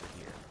temple over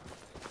here.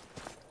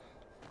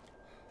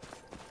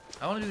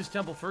 I want to do this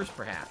temple first,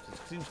 perhaps.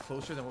 It seems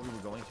closer than what we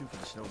were going to for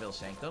the Snowvale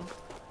Sanctum.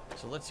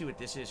 So let's see what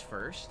this is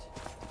first.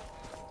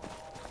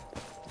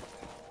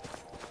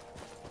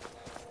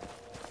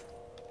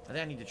 I think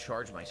I need to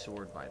charge my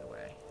sword, by the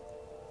way.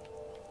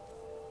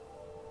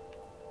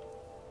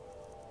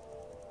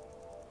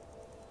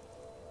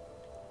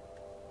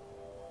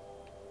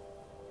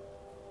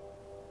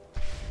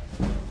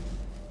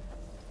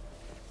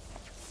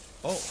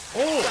 Oh!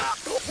 Oh!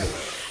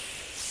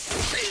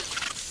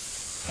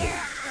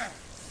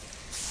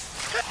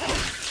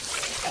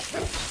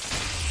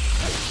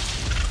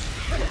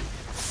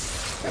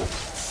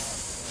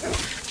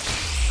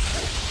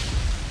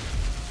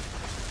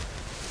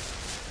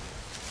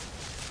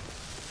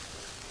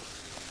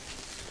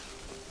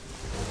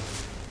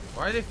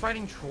 Why are they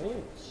fighting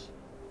trolls?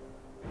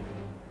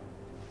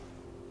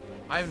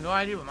 I have no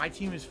idea, but my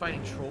team is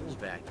fighting trolls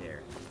back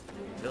there.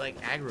 They like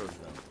aggroed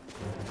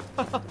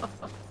them.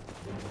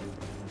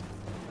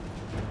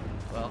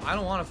 Well, I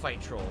don't want to fight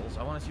trolls.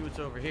 I want to see what's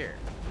over here.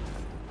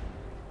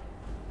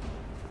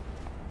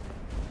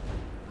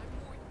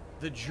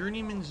 The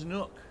Journeyman's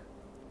Nook.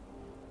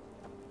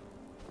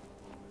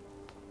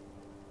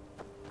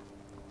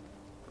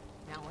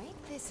 Now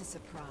ain't this a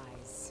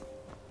surprise?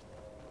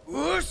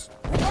 Whoosh!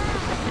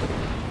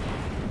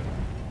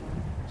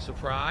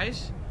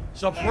 Surprise!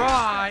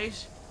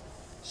 Surprise!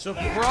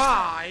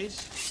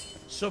 Surprise!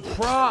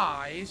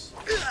 Surprise!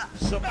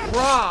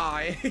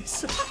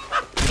 Surprise!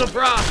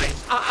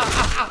 Surprise!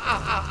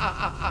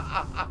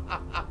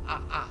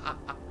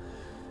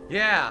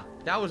 Yeah,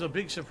 that was a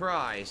big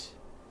surprise.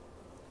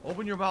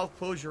 Open your mouth,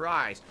 close your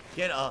eyes.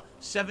 Get a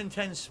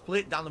 7-10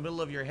 split down the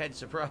middle of your head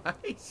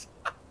surprise.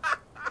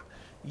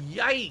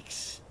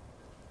 Yikes!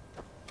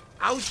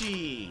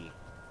 Ouchie!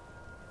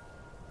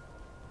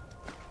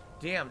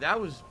 Damn, that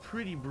was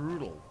pretty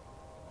brutal.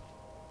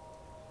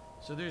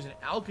 So there's an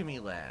alchemy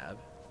lab.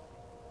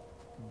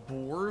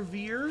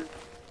 Borvir?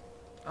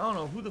 I don't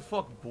know who the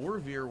fuck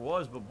Borvir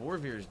was, but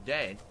Borvir's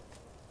dead.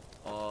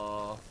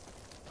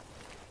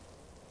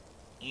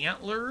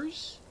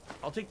 Antlers?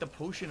 I'll take the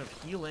potion of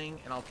healing,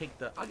 and I'll take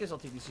the... I guess I'll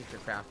take these extra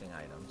crafting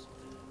items.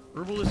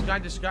 Herbalist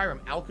Guide to Skyrim.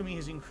 Alchemy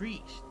has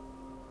increased.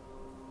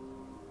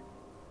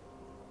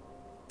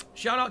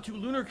 Shout out to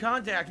Lunar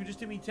Contact, who just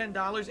gave me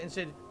 $10 and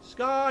said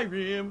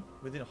Skyrim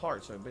within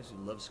heart. So I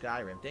basically love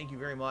Skyrim. Thank you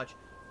very much,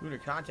 Lunar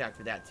Contact,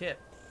 for that tip.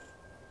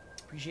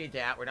 Appreciate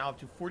that. We're now up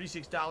to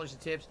 $46 in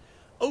tips.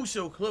 Oh,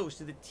 so close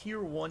to the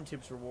Tier 1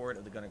 tips reward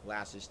of the Gunner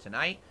Glasses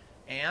tonight.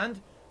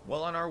 And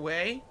well on our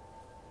way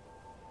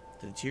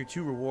to the Tier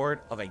 2 reward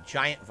of a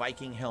giant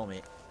Viking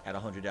helmet at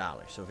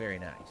 $100. So very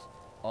nice.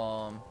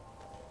 Oh,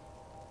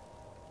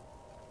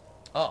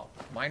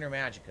 Minor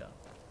Magicka.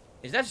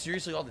 Is that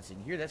seriously all that's in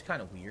here? That's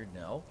kind of weird,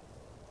 no?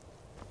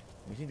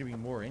 We think there'd be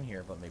more in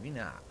here, but maybe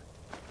not.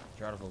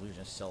 Drought of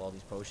Illusion. Sell all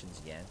these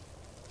potions again.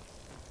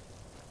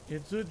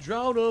 It's a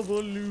drought of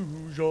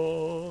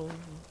illusion.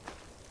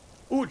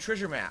 Ooh, a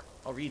treasure map.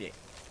 I'll read it.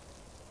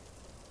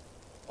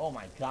 Oh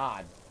my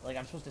god. Like,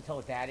 I'm supposed to tell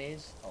what that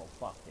is? Oh,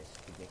 fuck this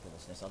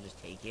ridiculousness. I'll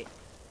just take it.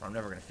 Or I'm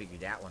never going to figure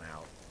that one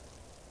out.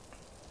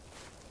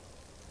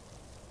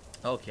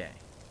 Okay.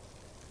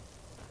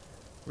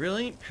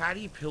 Really?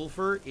 Patty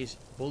Pilfer is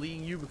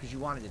bullying you because you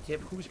wanted a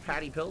tip? Who's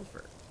Patty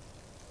Pilfer?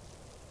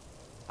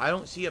 I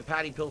don't see a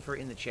Patty Pilfer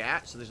in the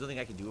chat, so there's nothing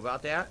I can do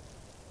about that.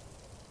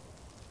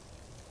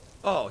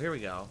 Oh, here we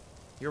go.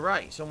 You're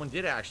right. Someone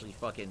did actually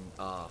fucking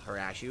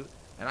harass you,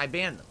 and I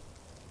banned them.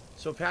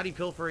 So, Patty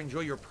Pilfer,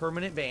 enjoy your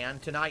permanent ban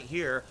tonight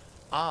here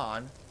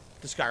on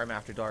the Skyrim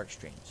After Dark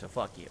stream. So,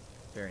 fuck you.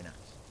 Very nice.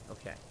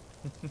 Okay.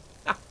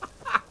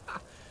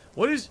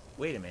 What is...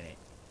 Wait a minute.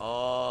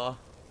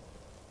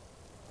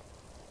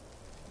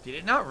 Did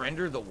it not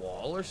render the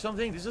wall or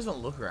something? This doesn't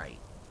look right.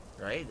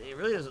 Right? It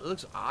really does. It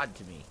looks odd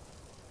to me.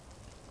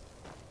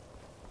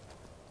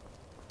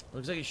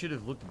 Looks like it should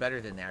have looked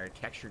better than that, or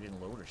texture didn't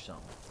load or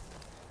something.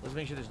 Let's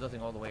make sure there's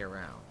nothing all the way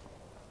around.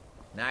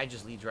 Now it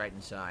just leads right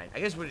inside. I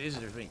guess what it is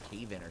there's been a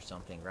cave-in or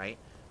something, right?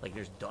 Like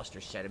there's dust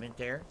or sediment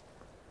there.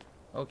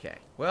 Okay.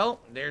 Well,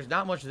 there's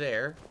not much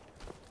there.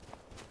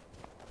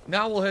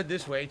 Now we'll head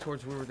this way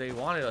towards where they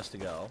wanted us to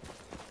go.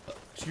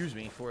 Excuse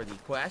me, for the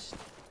quest.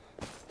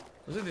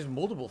 Looks like there's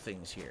multiple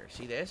things here.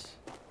 See this?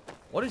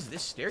 What is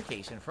this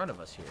staircase in front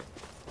of us here?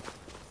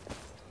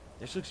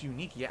 This looks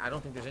unique. Yeah, I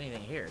don't think there's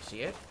anything here.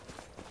 See it?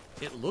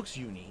 It looks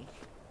unique.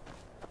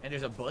 And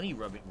there's a bunny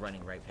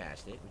running right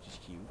past it, which is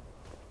cute.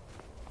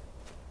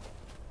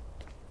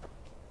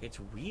 It's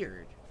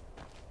weird.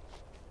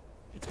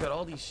 It's got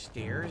all these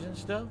stairs and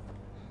stuff.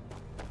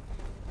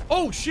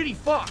 Oh, shitty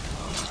fuck!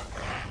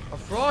 A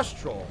frost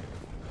troll.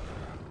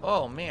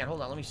 Oh, man.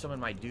 Hold on. Let me summon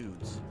my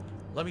dudes.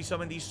 Let me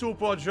summon these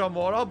Super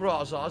Jamora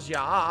brothers,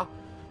 yeah.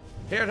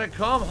 Here they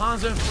come.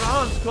 Hans and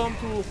Franz come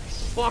to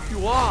fuck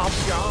you up,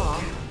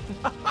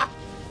 yeah.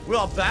 We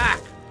are back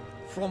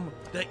from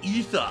the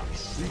ether.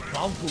 We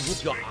come to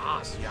whoop your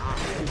ass,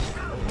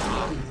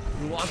 yeah.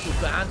 You want to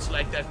dance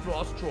like that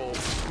frost troll?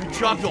 We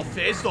chop your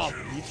face off,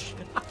 bitch.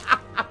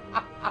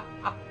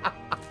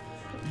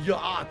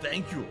 Yeah,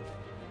 thank you.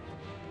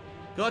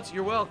 Guts,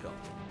 you're welcome.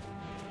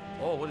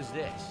 Oh, what is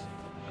this?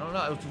 I don't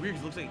know. It's weird.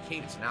 It looks like a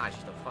cave. It's not. It's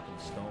just a fucking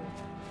stone.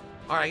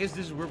 Alright, I guess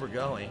this is where we're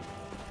going.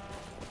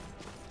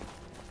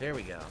 There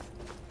we go.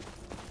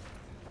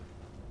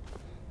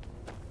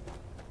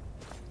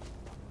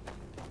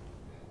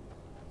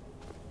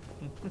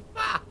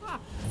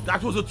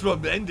 That was a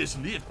tremendous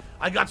lift.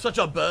 I got such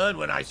a burn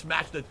when I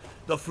smashed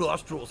the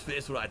frost troll's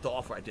face right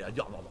off right there.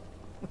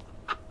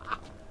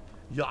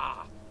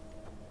 Yeah.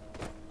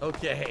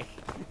 Okay.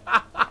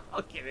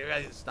 Okay, maybe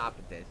I need to stop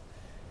at this.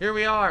 Here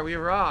we are. We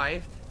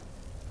arrived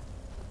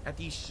at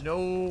the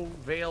Snow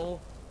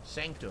Veil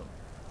Sanctum.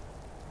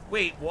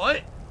 Wait,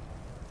 what?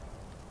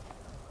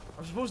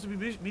 I'm supposed to be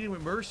meeting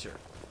with Mercer.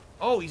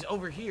 Oh, he's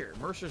over here.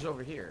 Mercer's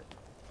over here.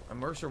 And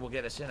Mercer will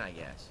get us in, I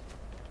guess.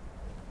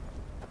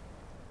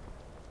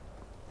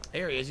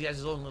 There he is. He has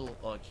his own little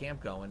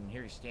camp going. And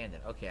here he's standing.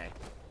 Okay.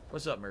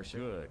 What's up, Mercer?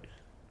 Good.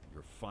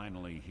 You're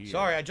finally here.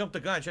 Sorry, I jumped the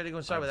gun. I tried to go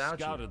inside without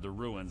you. I've scouted the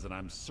ruins, and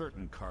I'm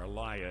certain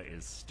Carlia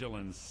is still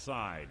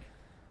inside.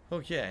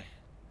 Okay.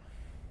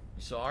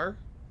 You saw her?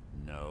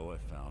 No,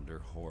 I found her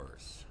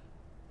horse.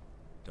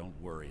 Don't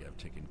worry, I've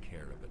taken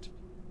care of it.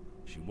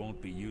 She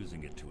won't be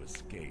using it to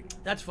escape.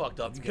 That's fucked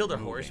up. You killed her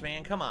horse,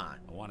 man. Come on.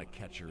 I want to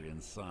catch her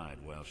inside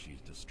while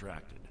she's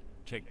distracted.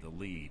 Take the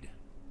lead.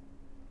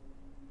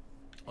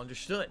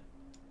 Understood.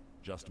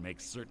 Just make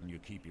certain you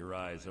keep your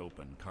eyes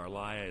open.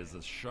 Carlia is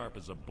as sharp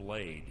as a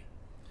blade.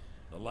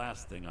 The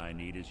last thing I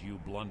need is you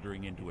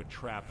blundering into a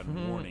trap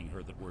and warning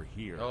her that we're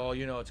here. Oh,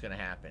 you know what's going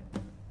to happen.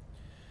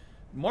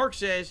 Mark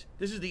says,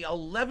 this is the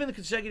 11th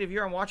consecutive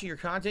year I'm watching your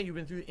content. You've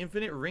been through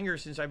infinite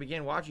ringers since I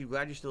began watching you.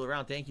 Glad you're still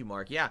around. Thank you,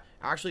 Mark. Yeah,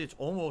 actually, it's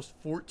almost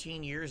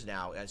 14 years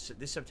now.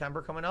 This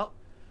September coming up,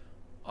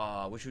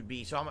 which would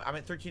be, so I'm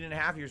at 13 and a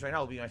half years right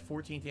now. It'll be my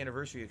 14th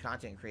anniversary of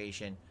content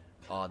creation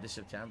this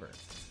September.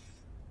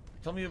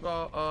 Tell me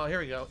about, here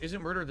we go. Isn't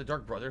murder the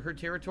Dark Brotherhood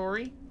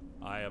territory?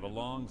 I have a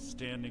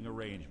long-standing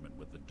arrangement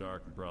with the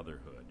Dark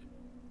Brotherhood.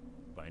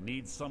 If I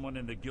need someone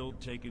in the guild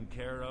taken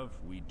care of,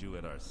 we do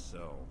it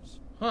ourselves.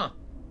 Huh.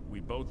 We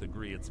both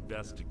agree it's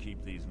best to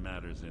keep these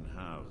matters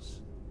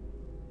in-house.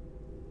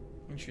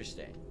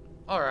 Interesting.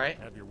 Alright.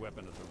 Have your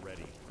weapon at the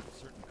ready.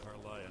 Certain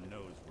Carlia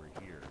knows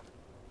we're here.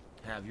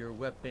 Have your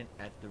weapon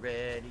at the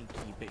ready.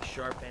 Keep it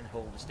sharp and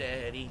hold it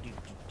steady.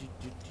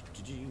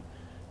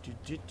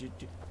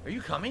 Are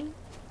you coming?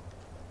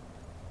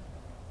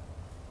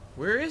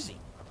 Where is he?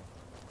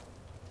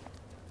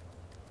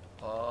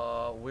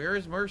 Where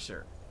is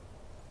Mercer?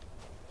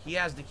 He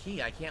has the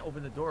key. I can't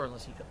open the door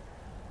unless he comes.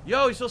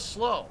 Yo, he's so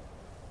slow.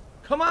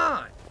 Come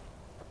on.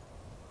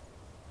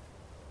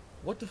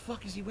 What the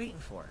fuck is he waiting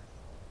for?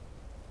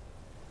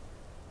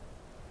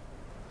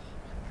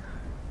 Oh my god.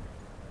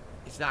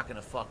 It's not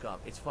gonna fuck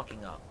up. It's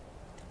fucking up.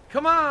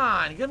 Come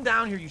on. Come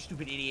down here, you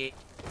stupid idiot.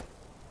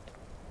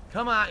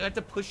 Come on. You have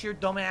to push your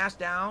dumb ass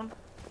down.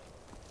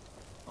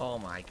 Oh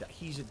my god.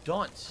 He's a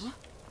dunce. Huh?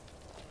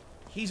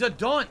 He's a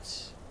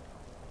dunce.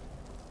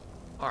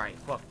 Alright,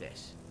 fuck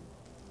this.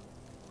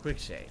 Quick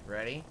save.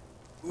 Ready?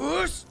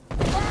 Whoosh!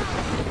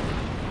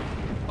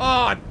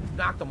 Oh, I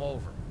knocked him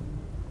over.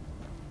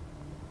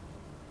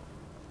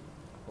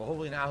 Well,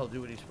 hopefully now he'll do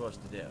what he's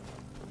supposed to do.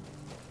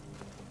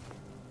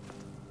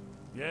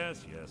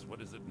 Yes, yes.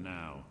 What is it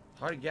now?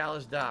 How did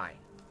Gallus die?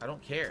 I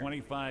don't care.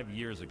 25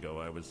 years ago,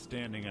 I was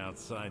standing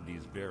outside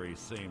these very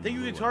same Thank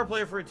you, guitar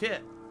player, for a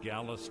tip.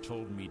 Gallus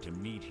told me to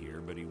meet here,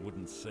 but he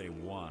wouldn't say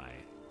why.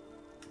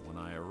 When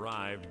I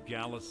arrived,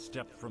 Gallus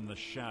stepped from the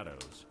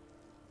shadows.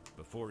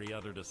 Before he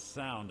uttered a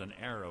sound, an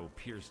arrow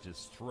pierced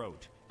his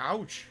throat.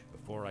 Ouch.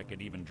 Before I could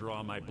even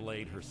draw my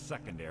blade, her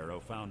second arrow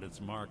found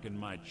its mark in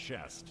my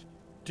chest.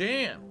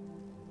 Damn.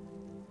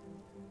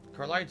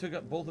 Carlia took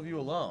up both of you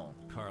alone.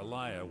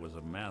 Carlia was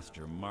a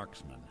master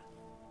marksman,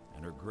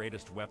 and her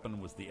greatest weapon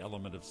was the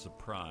element of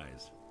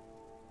surprise.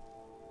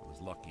 I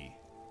was lucky.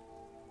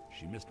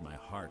 She missed my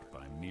heart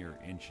by mere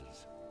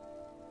inches.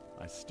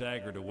 I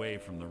staggered away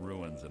from the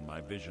ruins and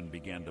my vision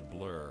began to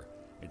blur.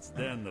 It's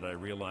then that I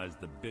realized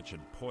the bitch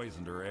had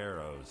poisoned her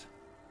arrows.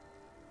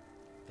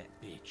 That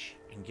bitch.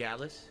 And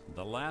Gallus?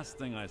 The last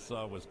thing I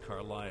saw was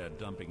Carlia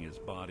dumping his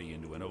body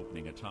into an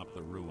opening atop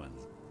the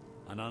ruins.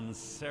 An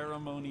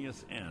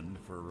unceremonious end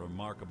for a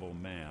remarkable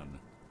man.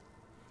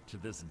 To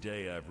this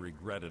day, I've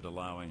regretted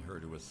allowing her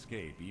to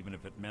escape, even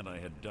if it meant I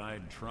had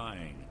died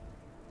trying.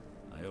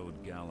 I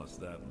owed Gallus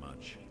that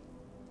much.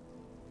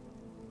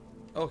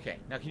 Okay,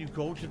 now can you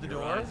go to the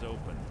door? Your eyes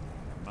open,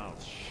 your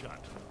mouth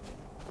shut.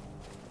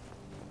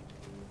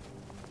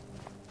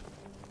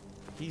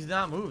 He's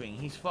not moving.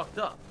 He's fucked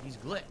up. He's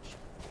glitched.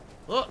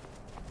 Look.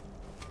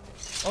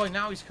 Oh,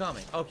 now he's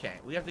coming. Okay,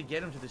 we have to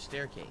get him to the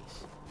staircase.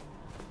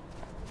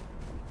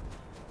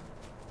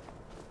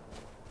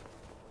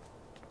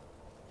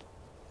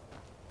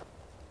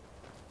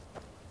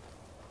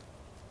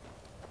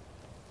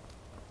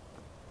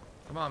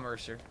 Come on,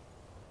 Mercer.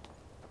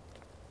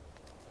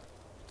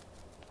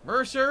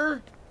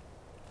 Mercer!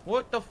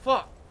 What the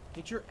fuck?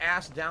 Get your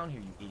ass down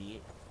here, you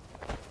idiot.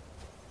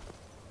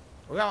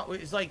 Well,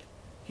 it's like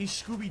he's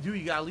Scooby-Doo.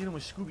 You gotta lead him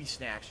with Scooby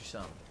snacks or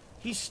something.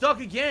 He's stuck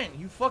again.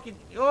 You fucking...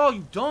 Oh,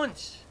 you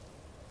dunce.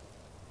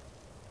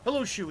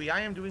 Hello, Shuey.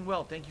 I am doing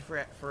well. Thank you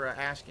for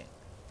asking.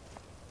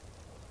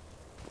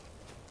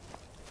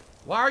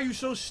 Why are you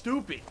so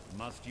stupid?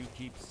 Must you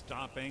keep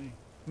stopping?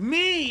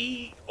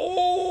 Me?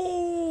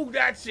 Oh,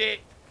 that's it.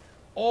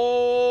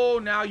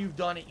 Oh, now you've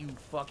done it, you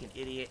fucking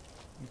idiot.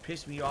 You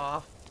pissed me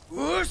off.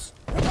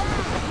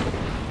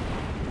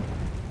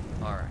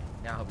 Alright,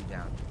 now he'll be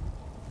down.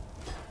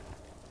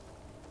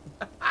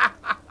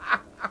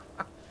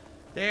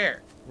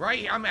 There.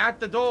 Right, I'm at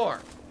the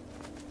door.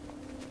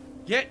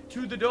 Get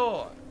to the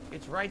door.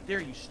 It's right there,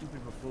 you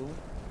stupid buffoon.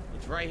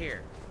 It's right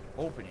here.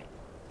 Open it.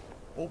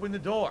 Open the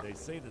door. They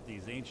say that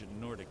these ancient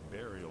Nordic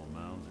burial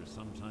mounds are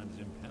sometimes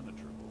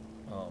impenetrable.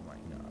 Oh my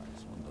god.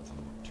 This one doesn't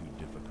look too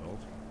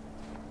difficult.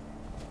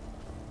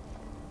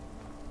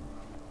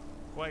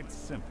 Quite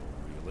simple,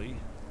 really.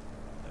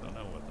 I don't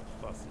know what the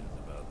fuss is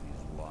about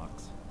these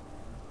locks.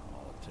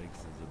 All it takes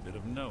is a bit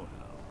of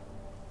know-how,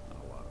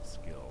 not a lot of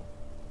skill.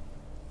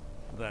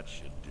 That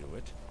should do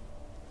it.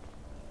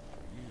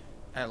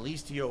 At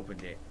least he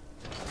opened it.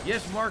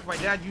 Yes, Mark, my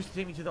dad used to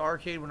take me to the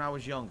arcade when I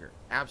was younger.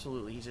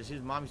 Absolutely. He says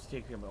his mom used to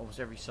take him almost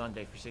every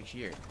Sunday for 6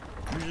 years.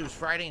 Usually it was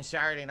Friday and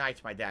Saturday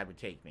nights my dad would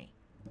take me.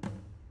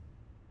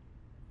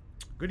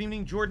 Good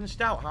evening, Jordan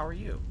Stout. How are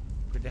you?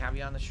 Good to have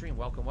you on the stream.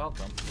 Welcome,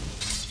 welcome.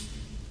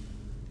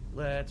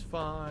 Let's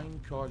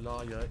find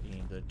Carlia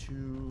in the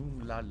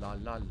tomb. La la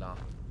la la.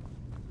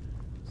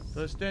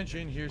 The stench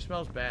in here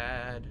smells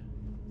bad.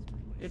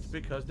 It's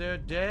because they're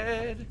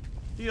dead.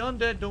 The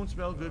undead don't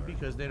smell good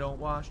because they don't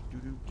wash. Do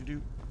do do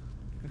do.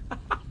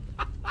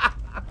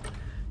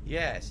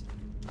 Yes.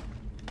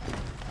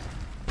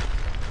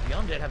 The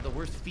undead have the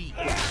worst feet.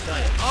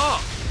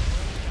 Oh!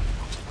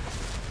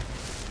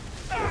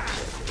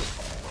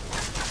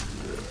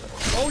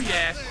 Oh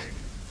yes.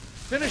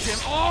 Finish him.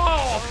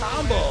 Oh,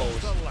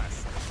 combos.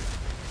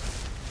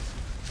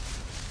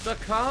 The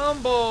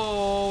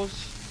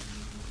combos.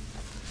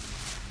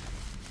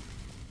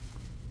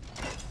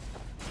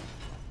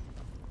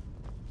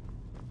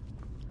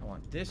 I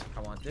want this.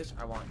 I want this.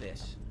 I want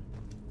this.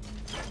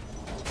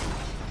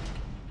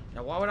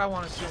 Now, why would I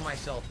want to seal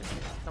myself in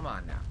here? Come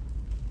on now.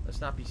 Let's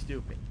not be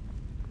stupid.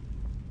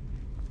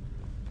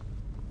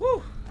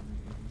 Woo!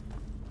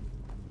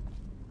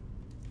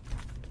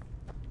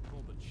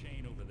 Pull the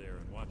chain over there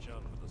and watch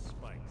out for the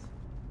spikes.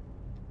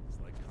 It's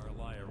like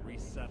Carlia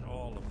reset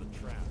all of the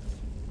traps.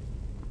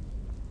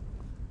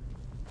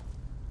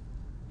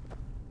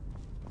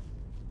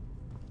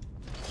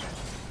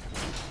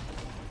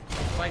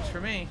 Spikes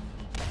for me.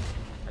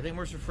 I think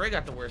Mercer Frey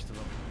got the worst of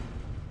them.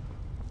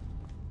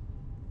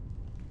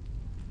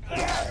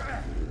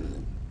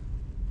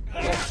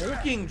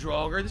 Hulking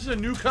Draugr, this is a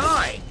new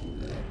kind.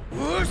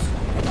 I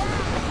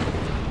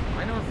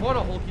never fought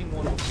a hulking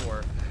one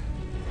before.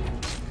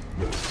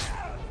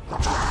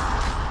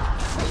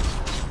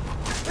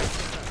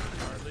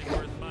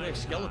 Like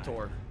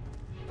Skeletor.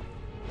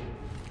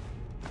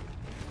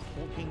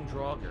 Hulking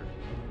Draugr.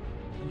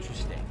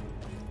 Interesting.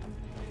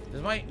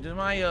 Does my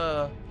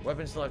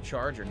weapon still have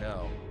charge or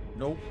no?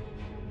 Nope.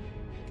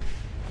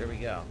 There we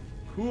go.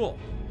 Cool.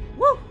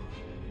 Woo!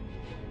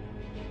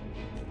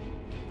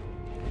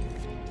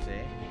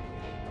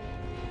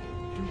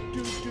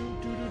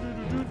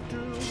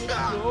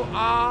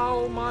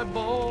 Ow, my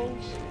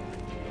balls.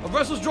 A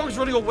Restless Drug's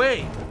running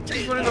away.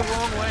 He's running the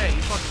wrong way.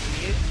 You fucking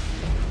idiot.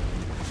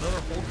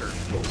 Another Hulker.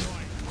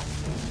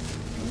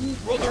 Ooh,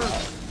 brother.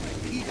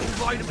 Eat your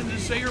vitamins and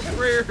say your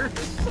prayers.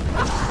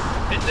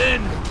 And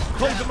then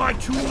come to my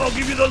tomb. I'll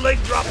give you the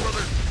leg drop,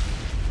 brother.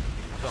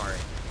 Sorry.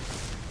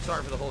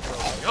 Sorry for the whole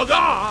throw. Oh,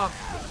 God!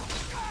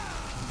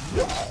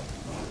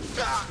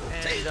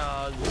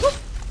 And, whoop.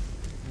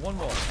 One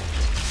more.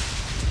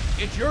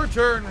 It's your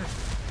turn,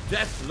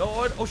 Death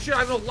Lord. Oh shit, I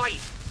have no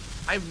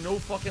life. I have no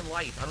fucking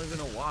life. I don't even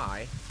know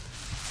why.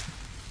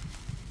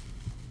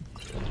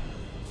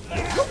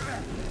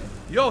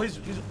 Yo, his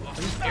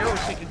arrows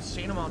take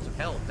insane amounts of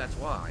health. That's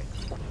why.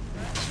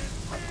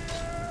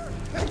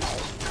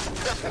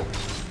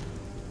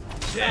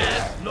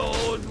 Death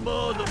Lord,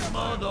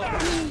 mother.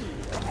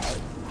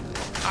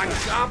 I'm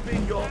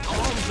chopping your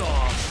arms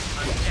off.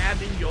 I'm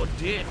stabbing your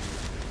dick.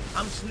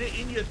 I'm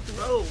slitting your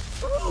throat.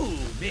 Ooh,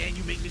 man,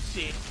 you make me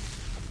sick.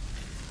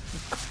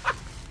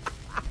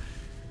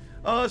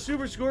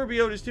 Super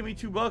Scorpio just Timmy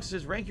 $2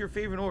 says rank your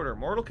favorite order: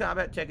 Mortal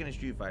Kombat, Tekken, and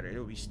Street Fighter. It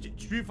would be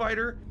Street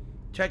Fighter,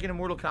 Tekken, and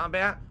Mortal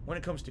Kombat when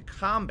it comes to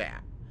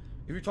combat.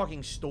 If you're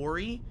talking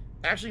story,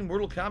 actually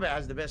Mortal Kombat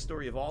has the best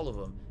story of all of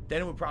them.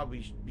 Then it would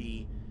probably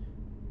be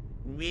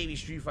maybe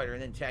Street Fighter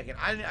and then Tekken.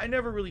 I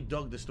never really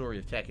dug the story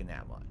of Tekken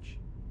that much.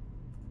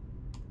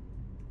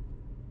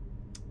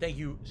 Thank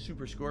you,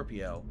 Super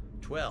Scorpio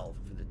 12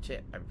 for the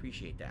tip. I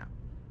appreciate that.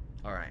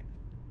 All right.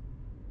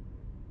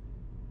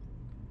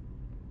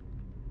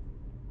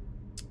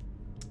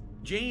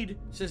 Jade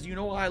says, do you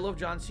know why I love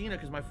John Cena?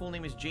 Because my full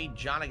name is Jade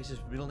John. I guess his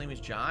middle name is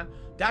John.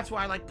 That's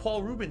why I like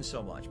Paul Rubens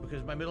so much,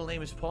 because my middle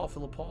name is Paul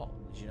Philip Paul.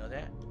 Did you know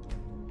that?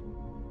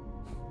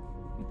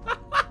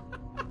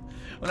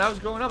 When I was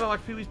growing up, I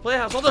watched Pee-wee's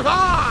Playhouse all the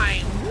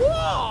time.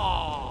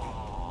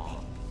 Whoa!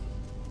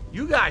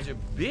 You guys are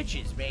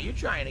bitches, man. You're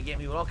trying to get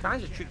me with all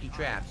kinds of tricky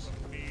traps.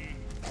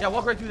 Yeah,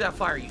 walk right through that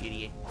fire, you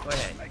idiot. Go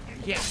ahead.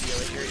 You can't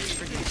feel it. You're a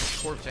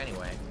freaking corpse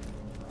anyway.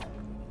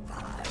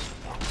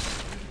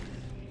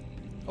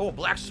 Oh, a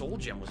black soul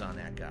gem was on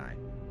that guy.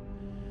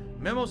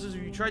 Memo says,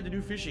 have you tried the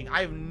new fishing?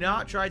 I have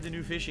not tried the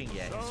new fishing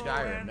yet in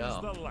Skyrim,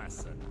 no.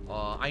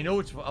 I know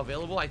it's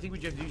available. I think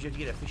what you have to do is you have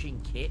to get a fishing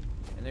kit,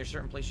 and there's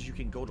certain places you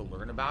can go to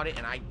learn about it,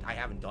 and I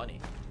haven't done it.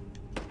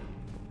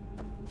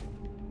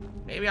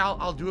 Maybe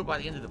I'll do it by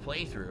the end of the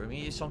playthrough. I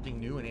mean, it's something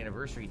new in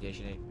Anniversary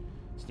Edition. It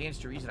stands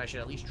to reason I should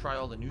at least try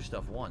all the new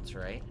stuff once,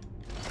 right?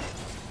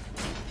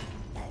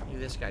 Look at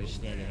this guy just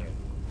standing here.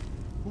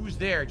 Who's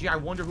there? Gee, I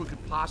wonder who it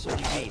could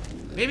possibly be.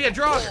 Maybe a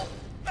Draugr!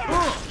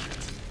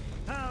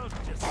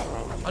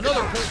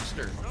 Another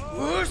Hulkster.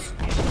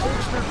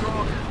 Hulkster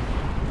Draugr.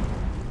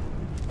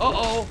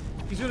 Uh-oh.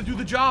 He's gonna do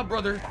the job,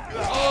 brother.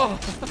 Oh!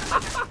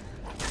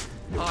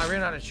 Oh, I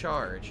ran out of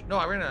charge. No,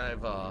 I ran out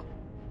of,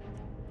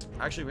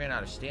 I actually ran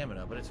out of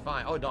stamina, but it's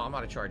fine. Oh, no, I'm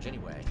out of charge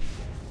anyway.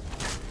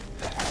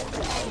 So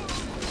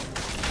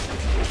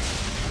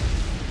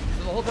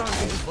the whole time I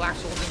was using Black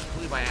Soul Gems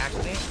completely by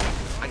accident.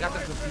 I got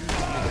them confused with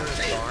the Azure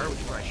Star, which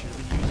is what I should have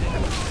been using.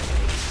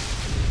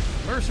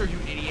 Mercer, you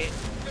idiot.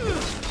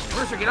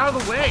 Mercer, get out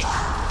of the way!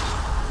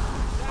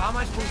 How am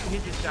I supposed to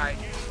hit this guy?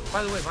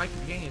 By the way, my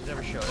companions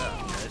never showed up.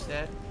 You notice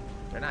that?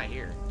 They're not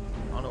here.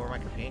 I don't know where my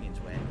companions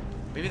went.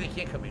 Maybe they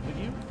can't come in with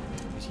you?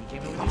 Because he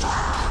came in with you?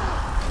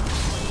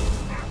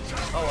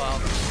 Oh well. I'll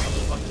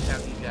just fucking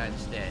have these guys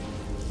instead.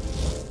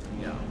 Here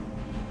we go.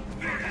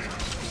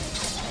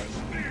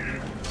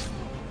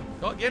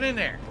 Go, get in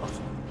there.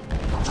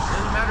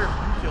 Doesn't matter if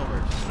you kill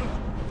her.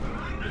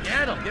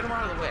 Get him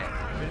out of the way.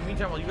 But in the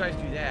meantime, while you guys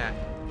do that,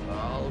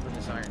 I'll open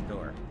this iron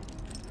door.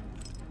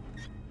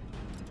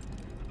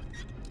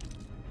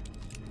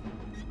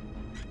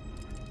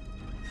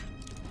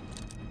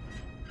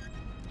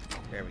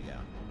 There we go.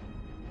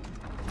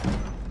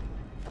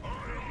 I'm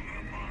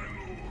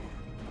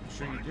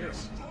sure you do.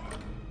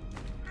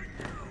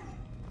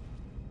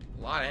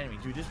 A lot of enemies.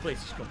 Dude, this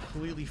place is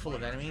completely full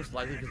of enemies.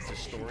 Likely because it's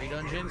a story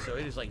dungeon, so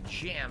it is like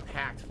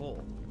jam-packed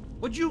full.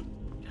 Would you...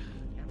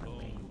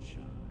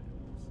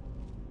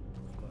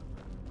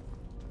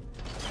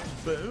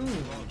 Boom,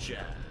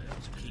 child.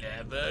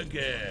 Clever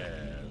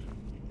girl.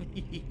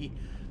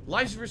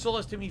 Lives for Soul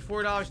has Timmy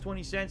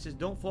 $4.20 says,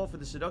 don't fall for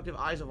the seductive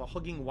eyes of a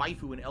hugging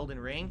waifu in Elden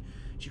Ring.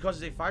 She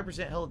causes a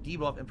 5% health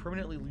debuff and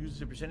permanently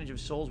loses a percentage of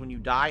souls when you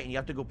die and you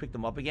have to go pick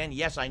them up again.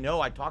 Yes, I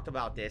know. I talked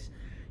about this.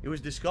 It was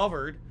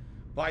discovered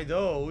by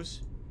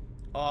those,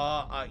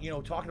 you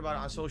know, talking about it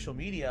on social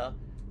media.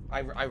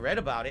 I read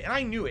about it and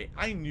I knew it.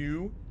 I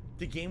knew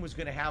the game was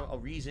going to have a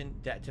reason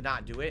to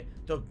not do it.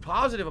 The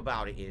positive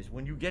about it is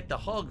when you get the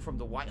hug from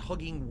the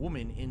hugging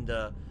woman in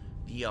the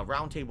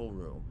round table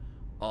room,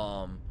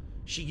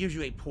 she gives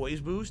you a poise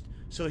boost.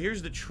 So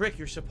here's the trick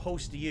you're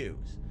supposed to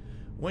use.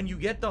 When you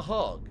get the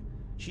hug,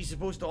 she's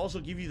supposed to also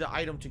give you the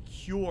item to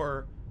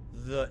cure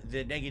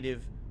the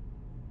negative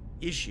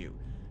issue.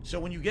 So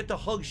when you get the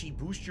hug, she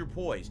boosts your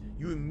poise.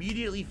 You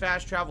immediately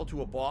fast travel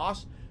to a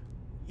boss,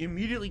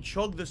 immediately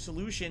chug the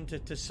solution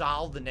to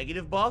solve the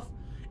negative buff,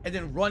 and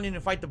then run in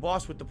and fight the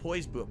boss with the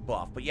poise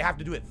buff. But you have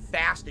to do it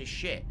fast as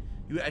shit.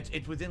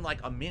 It's within like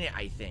a minute,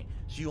 I think.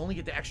 So you only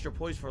get the extra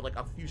poise for like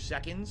a few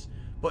seconds.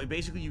 But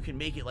basically, you can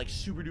make it like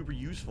super duper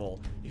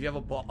useful. If you have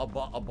a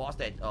boss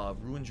that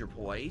ruins your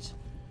poise,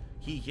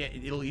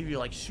 it'll give you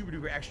like super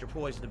duper extra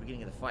poise at the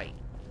beginning of the fight.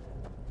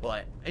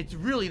 But it's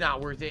really not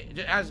worth it.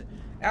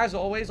 As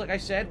always, like I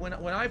said, when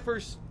I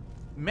first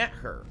met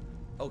her,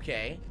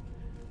 okay,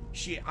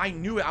 I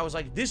knew it. I was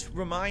like, this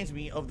reminds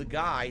me of the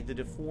guy, the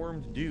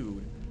deformed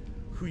dude,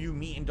 who you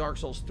meet in Dark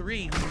Souls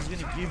 3, who's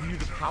gonna give you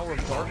the power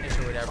of darkness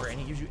or whatever, and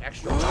he gives you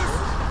extra power.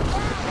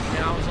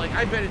 And I was like,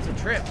 I bet it's a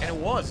trick. And it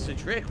was. It's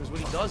a trick, because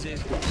what he does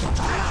is, he makes you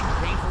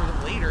pay for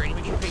them later, and he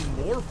makes you pay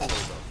more for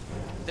them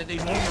than they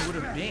normally would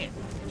have been.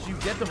 So you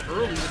get them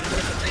early, but then you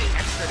have to pay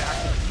extra to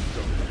actually keep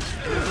them.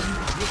 And there's nothing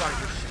you can do about it,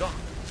 you're stuck.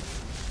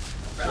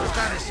 So it's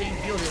kind of the same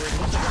deal here, where it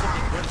looks like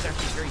something good, it's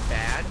actually very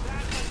bad.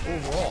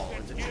 Overall,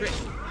 it's a trick.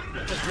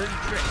 It's a dirty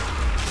trick.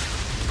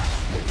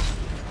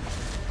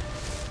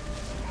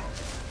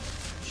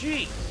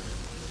 Gee,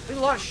 there's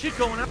a lot of shit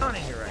going on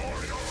in here right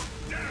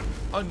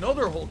now.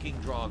 Another hulking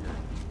Draugr.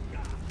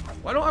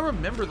 Why don't I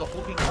remember the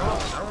hulking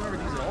Draugr? I don't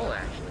remember these at all,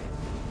 actually.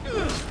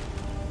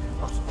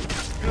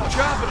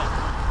 Chop it up.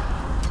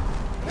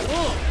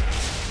 Whoa.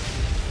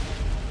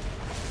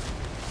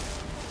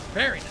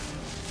 Very nice.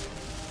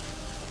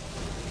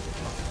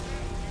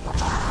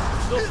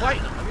 Still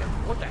fighting them.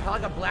 What the hell? I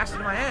got blasted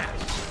in my ass.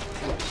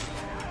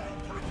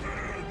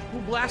 Who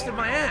blasted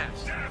my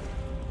ass?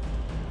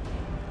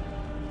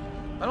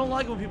 I don't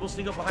like when people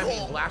sneak up behind me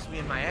and blast me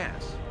in my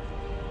ass.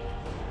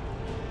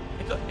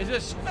 Get the? Is it a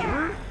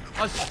skeever?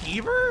 A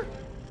skeever?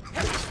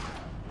 I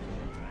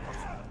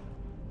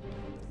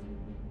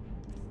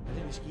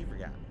think the skeever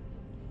got me.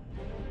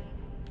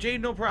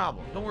 Jade, no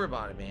problem. Don't worry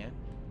about it, man.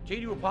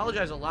 Jade, you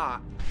apologize a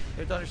lot. You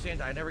have to understand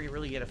that I never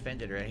really get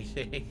offended or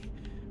anything.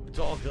 It's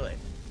all good.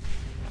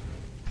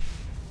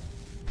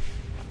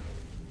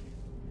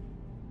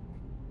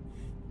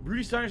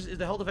 Broody Stars, is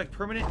the health effect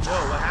permanent? No,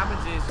 what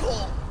happens is,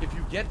 if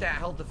you get that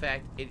health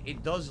effect,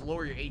 it does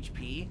lower your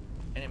HP,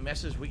 and it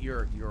messes with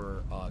your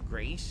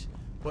grace.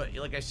 But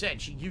like I said,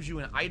 she gives you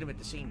an item at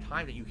the same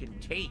time that you can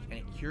take, and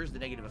it cures the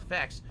negative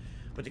effects.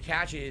 But the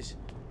catch is,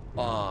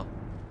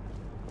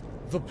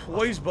 the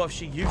poise buff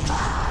she gives you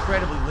is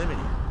incredibly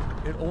limited.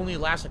 It only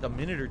lasts like a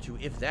minute or two,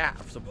 if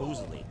that,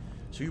 supposedly.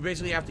 So you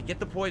basically have to get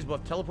the poise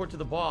buff, teleport to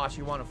the boss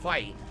you want to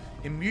fight,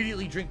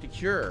 immediately drink the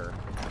cure,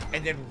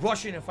 and then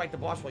rush in and fight the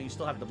boss while you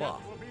still have the buff.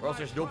 Or else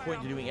there's no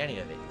point in doing any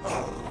of it.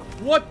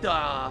 What the?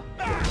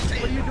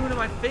 What are you doing to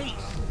my face?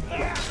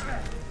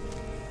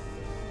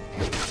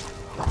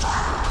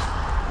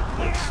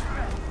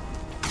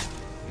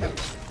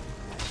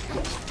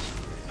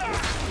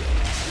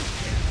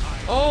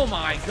 Oh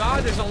my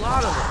god, there's a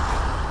lot of them.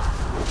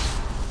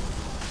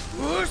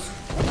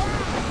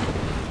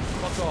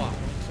 Fuck off.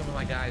 Some of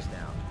my guys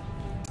now.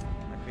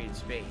 I created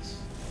space.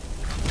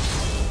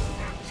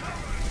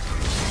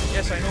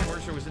 Yes, I know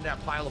Mercer was in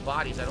that pile of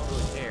bodies. I don't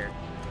really care.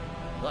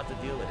 We'll have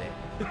to deal with it.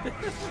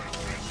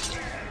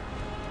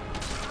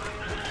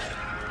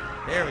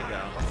 There we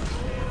go.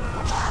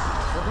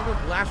 Working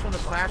with Blast from the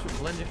Clash with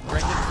Brendan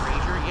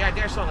Fraser. Yeah,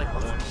 I saw like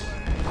once.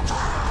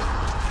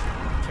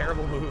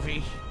 Terrible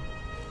movie.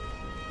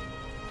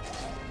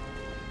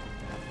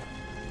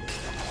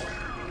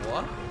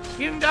 What?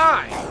 He didn't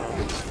die.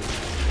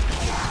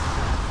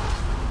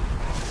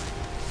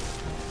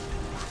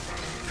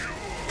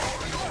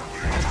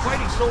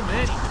 Fighting so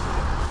many.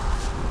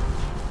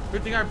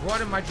 Good thing I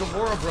brought in my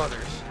Dromora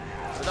brothers.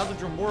 Without the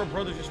Dromora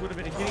brothers, this would have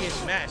been a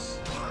hideous mess.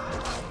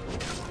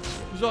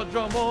 The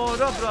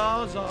Dromora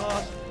brothers.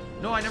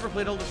 No, I never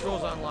played Elder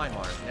Scrolls Online,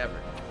 Mark.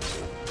 Never.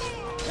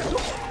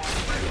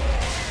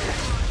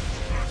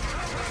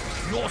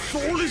 Your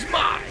soul is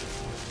mine.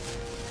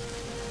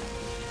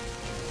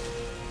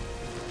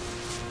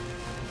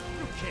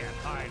 You can't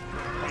hide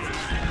from me.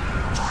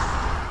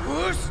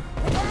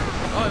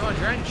 Oh, you want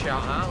Dragon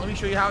Shout, huh? Let me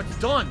show you how it's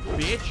done,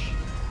 bitch.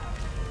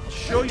 I'll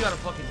show you how to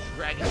fucking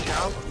Dragon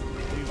Shout,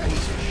 you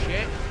piece of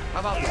shit.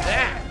 How about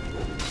that?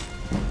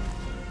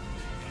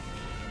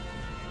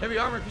 Heavy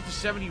armor increased to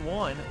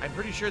 71. I'm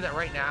pretty sure that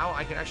right now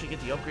I can actually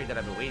get the upgrade that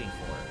I've been waiting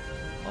for.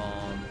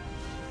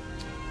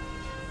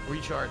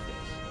 Recharge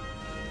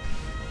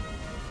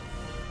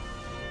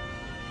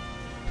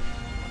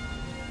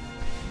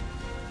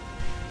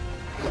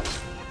this.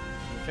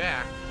 In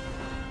fact,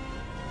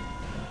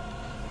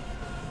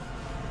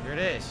 here it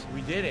is.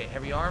 We did it.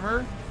 Heavy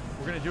armor.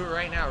 We're going to do it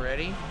right now.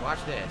 Ready?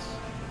 Watch this.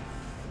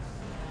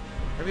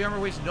 Heavy armor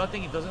wastes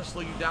nothing. It doesn't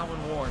slow you down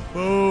when worn.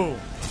 Boom.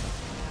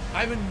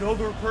 I have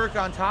another perk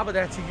on top of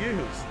that to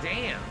use.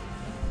 Damn.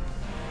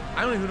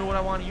 I don't even know what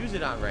I want to use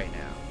it on right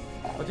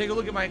now. I'll take a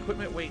look at my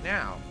equipment weight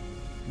now.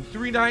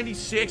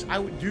 396.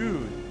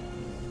 Dude.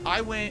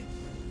 I went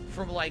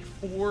from like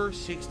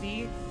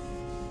 460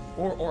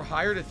 or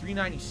higher to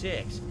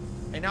 396.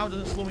 And now it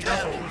doesn't slow me down,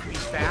 so I'm supposed to be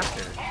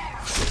faster.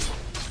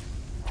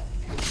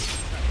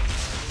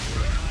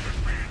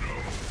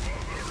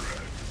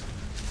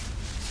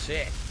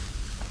 Sick.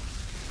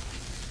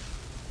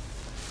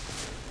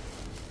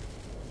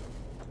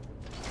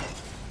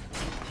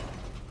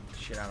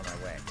 Shit out of my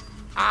way.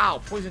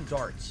 Ow! Poison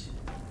darts.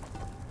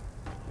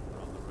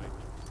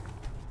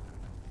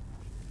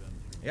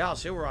 Yeah, I'll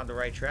say we're on the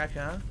right track,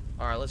 huh?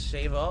 Alright, let's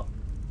save up.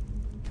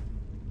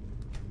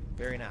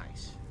 Very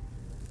nice.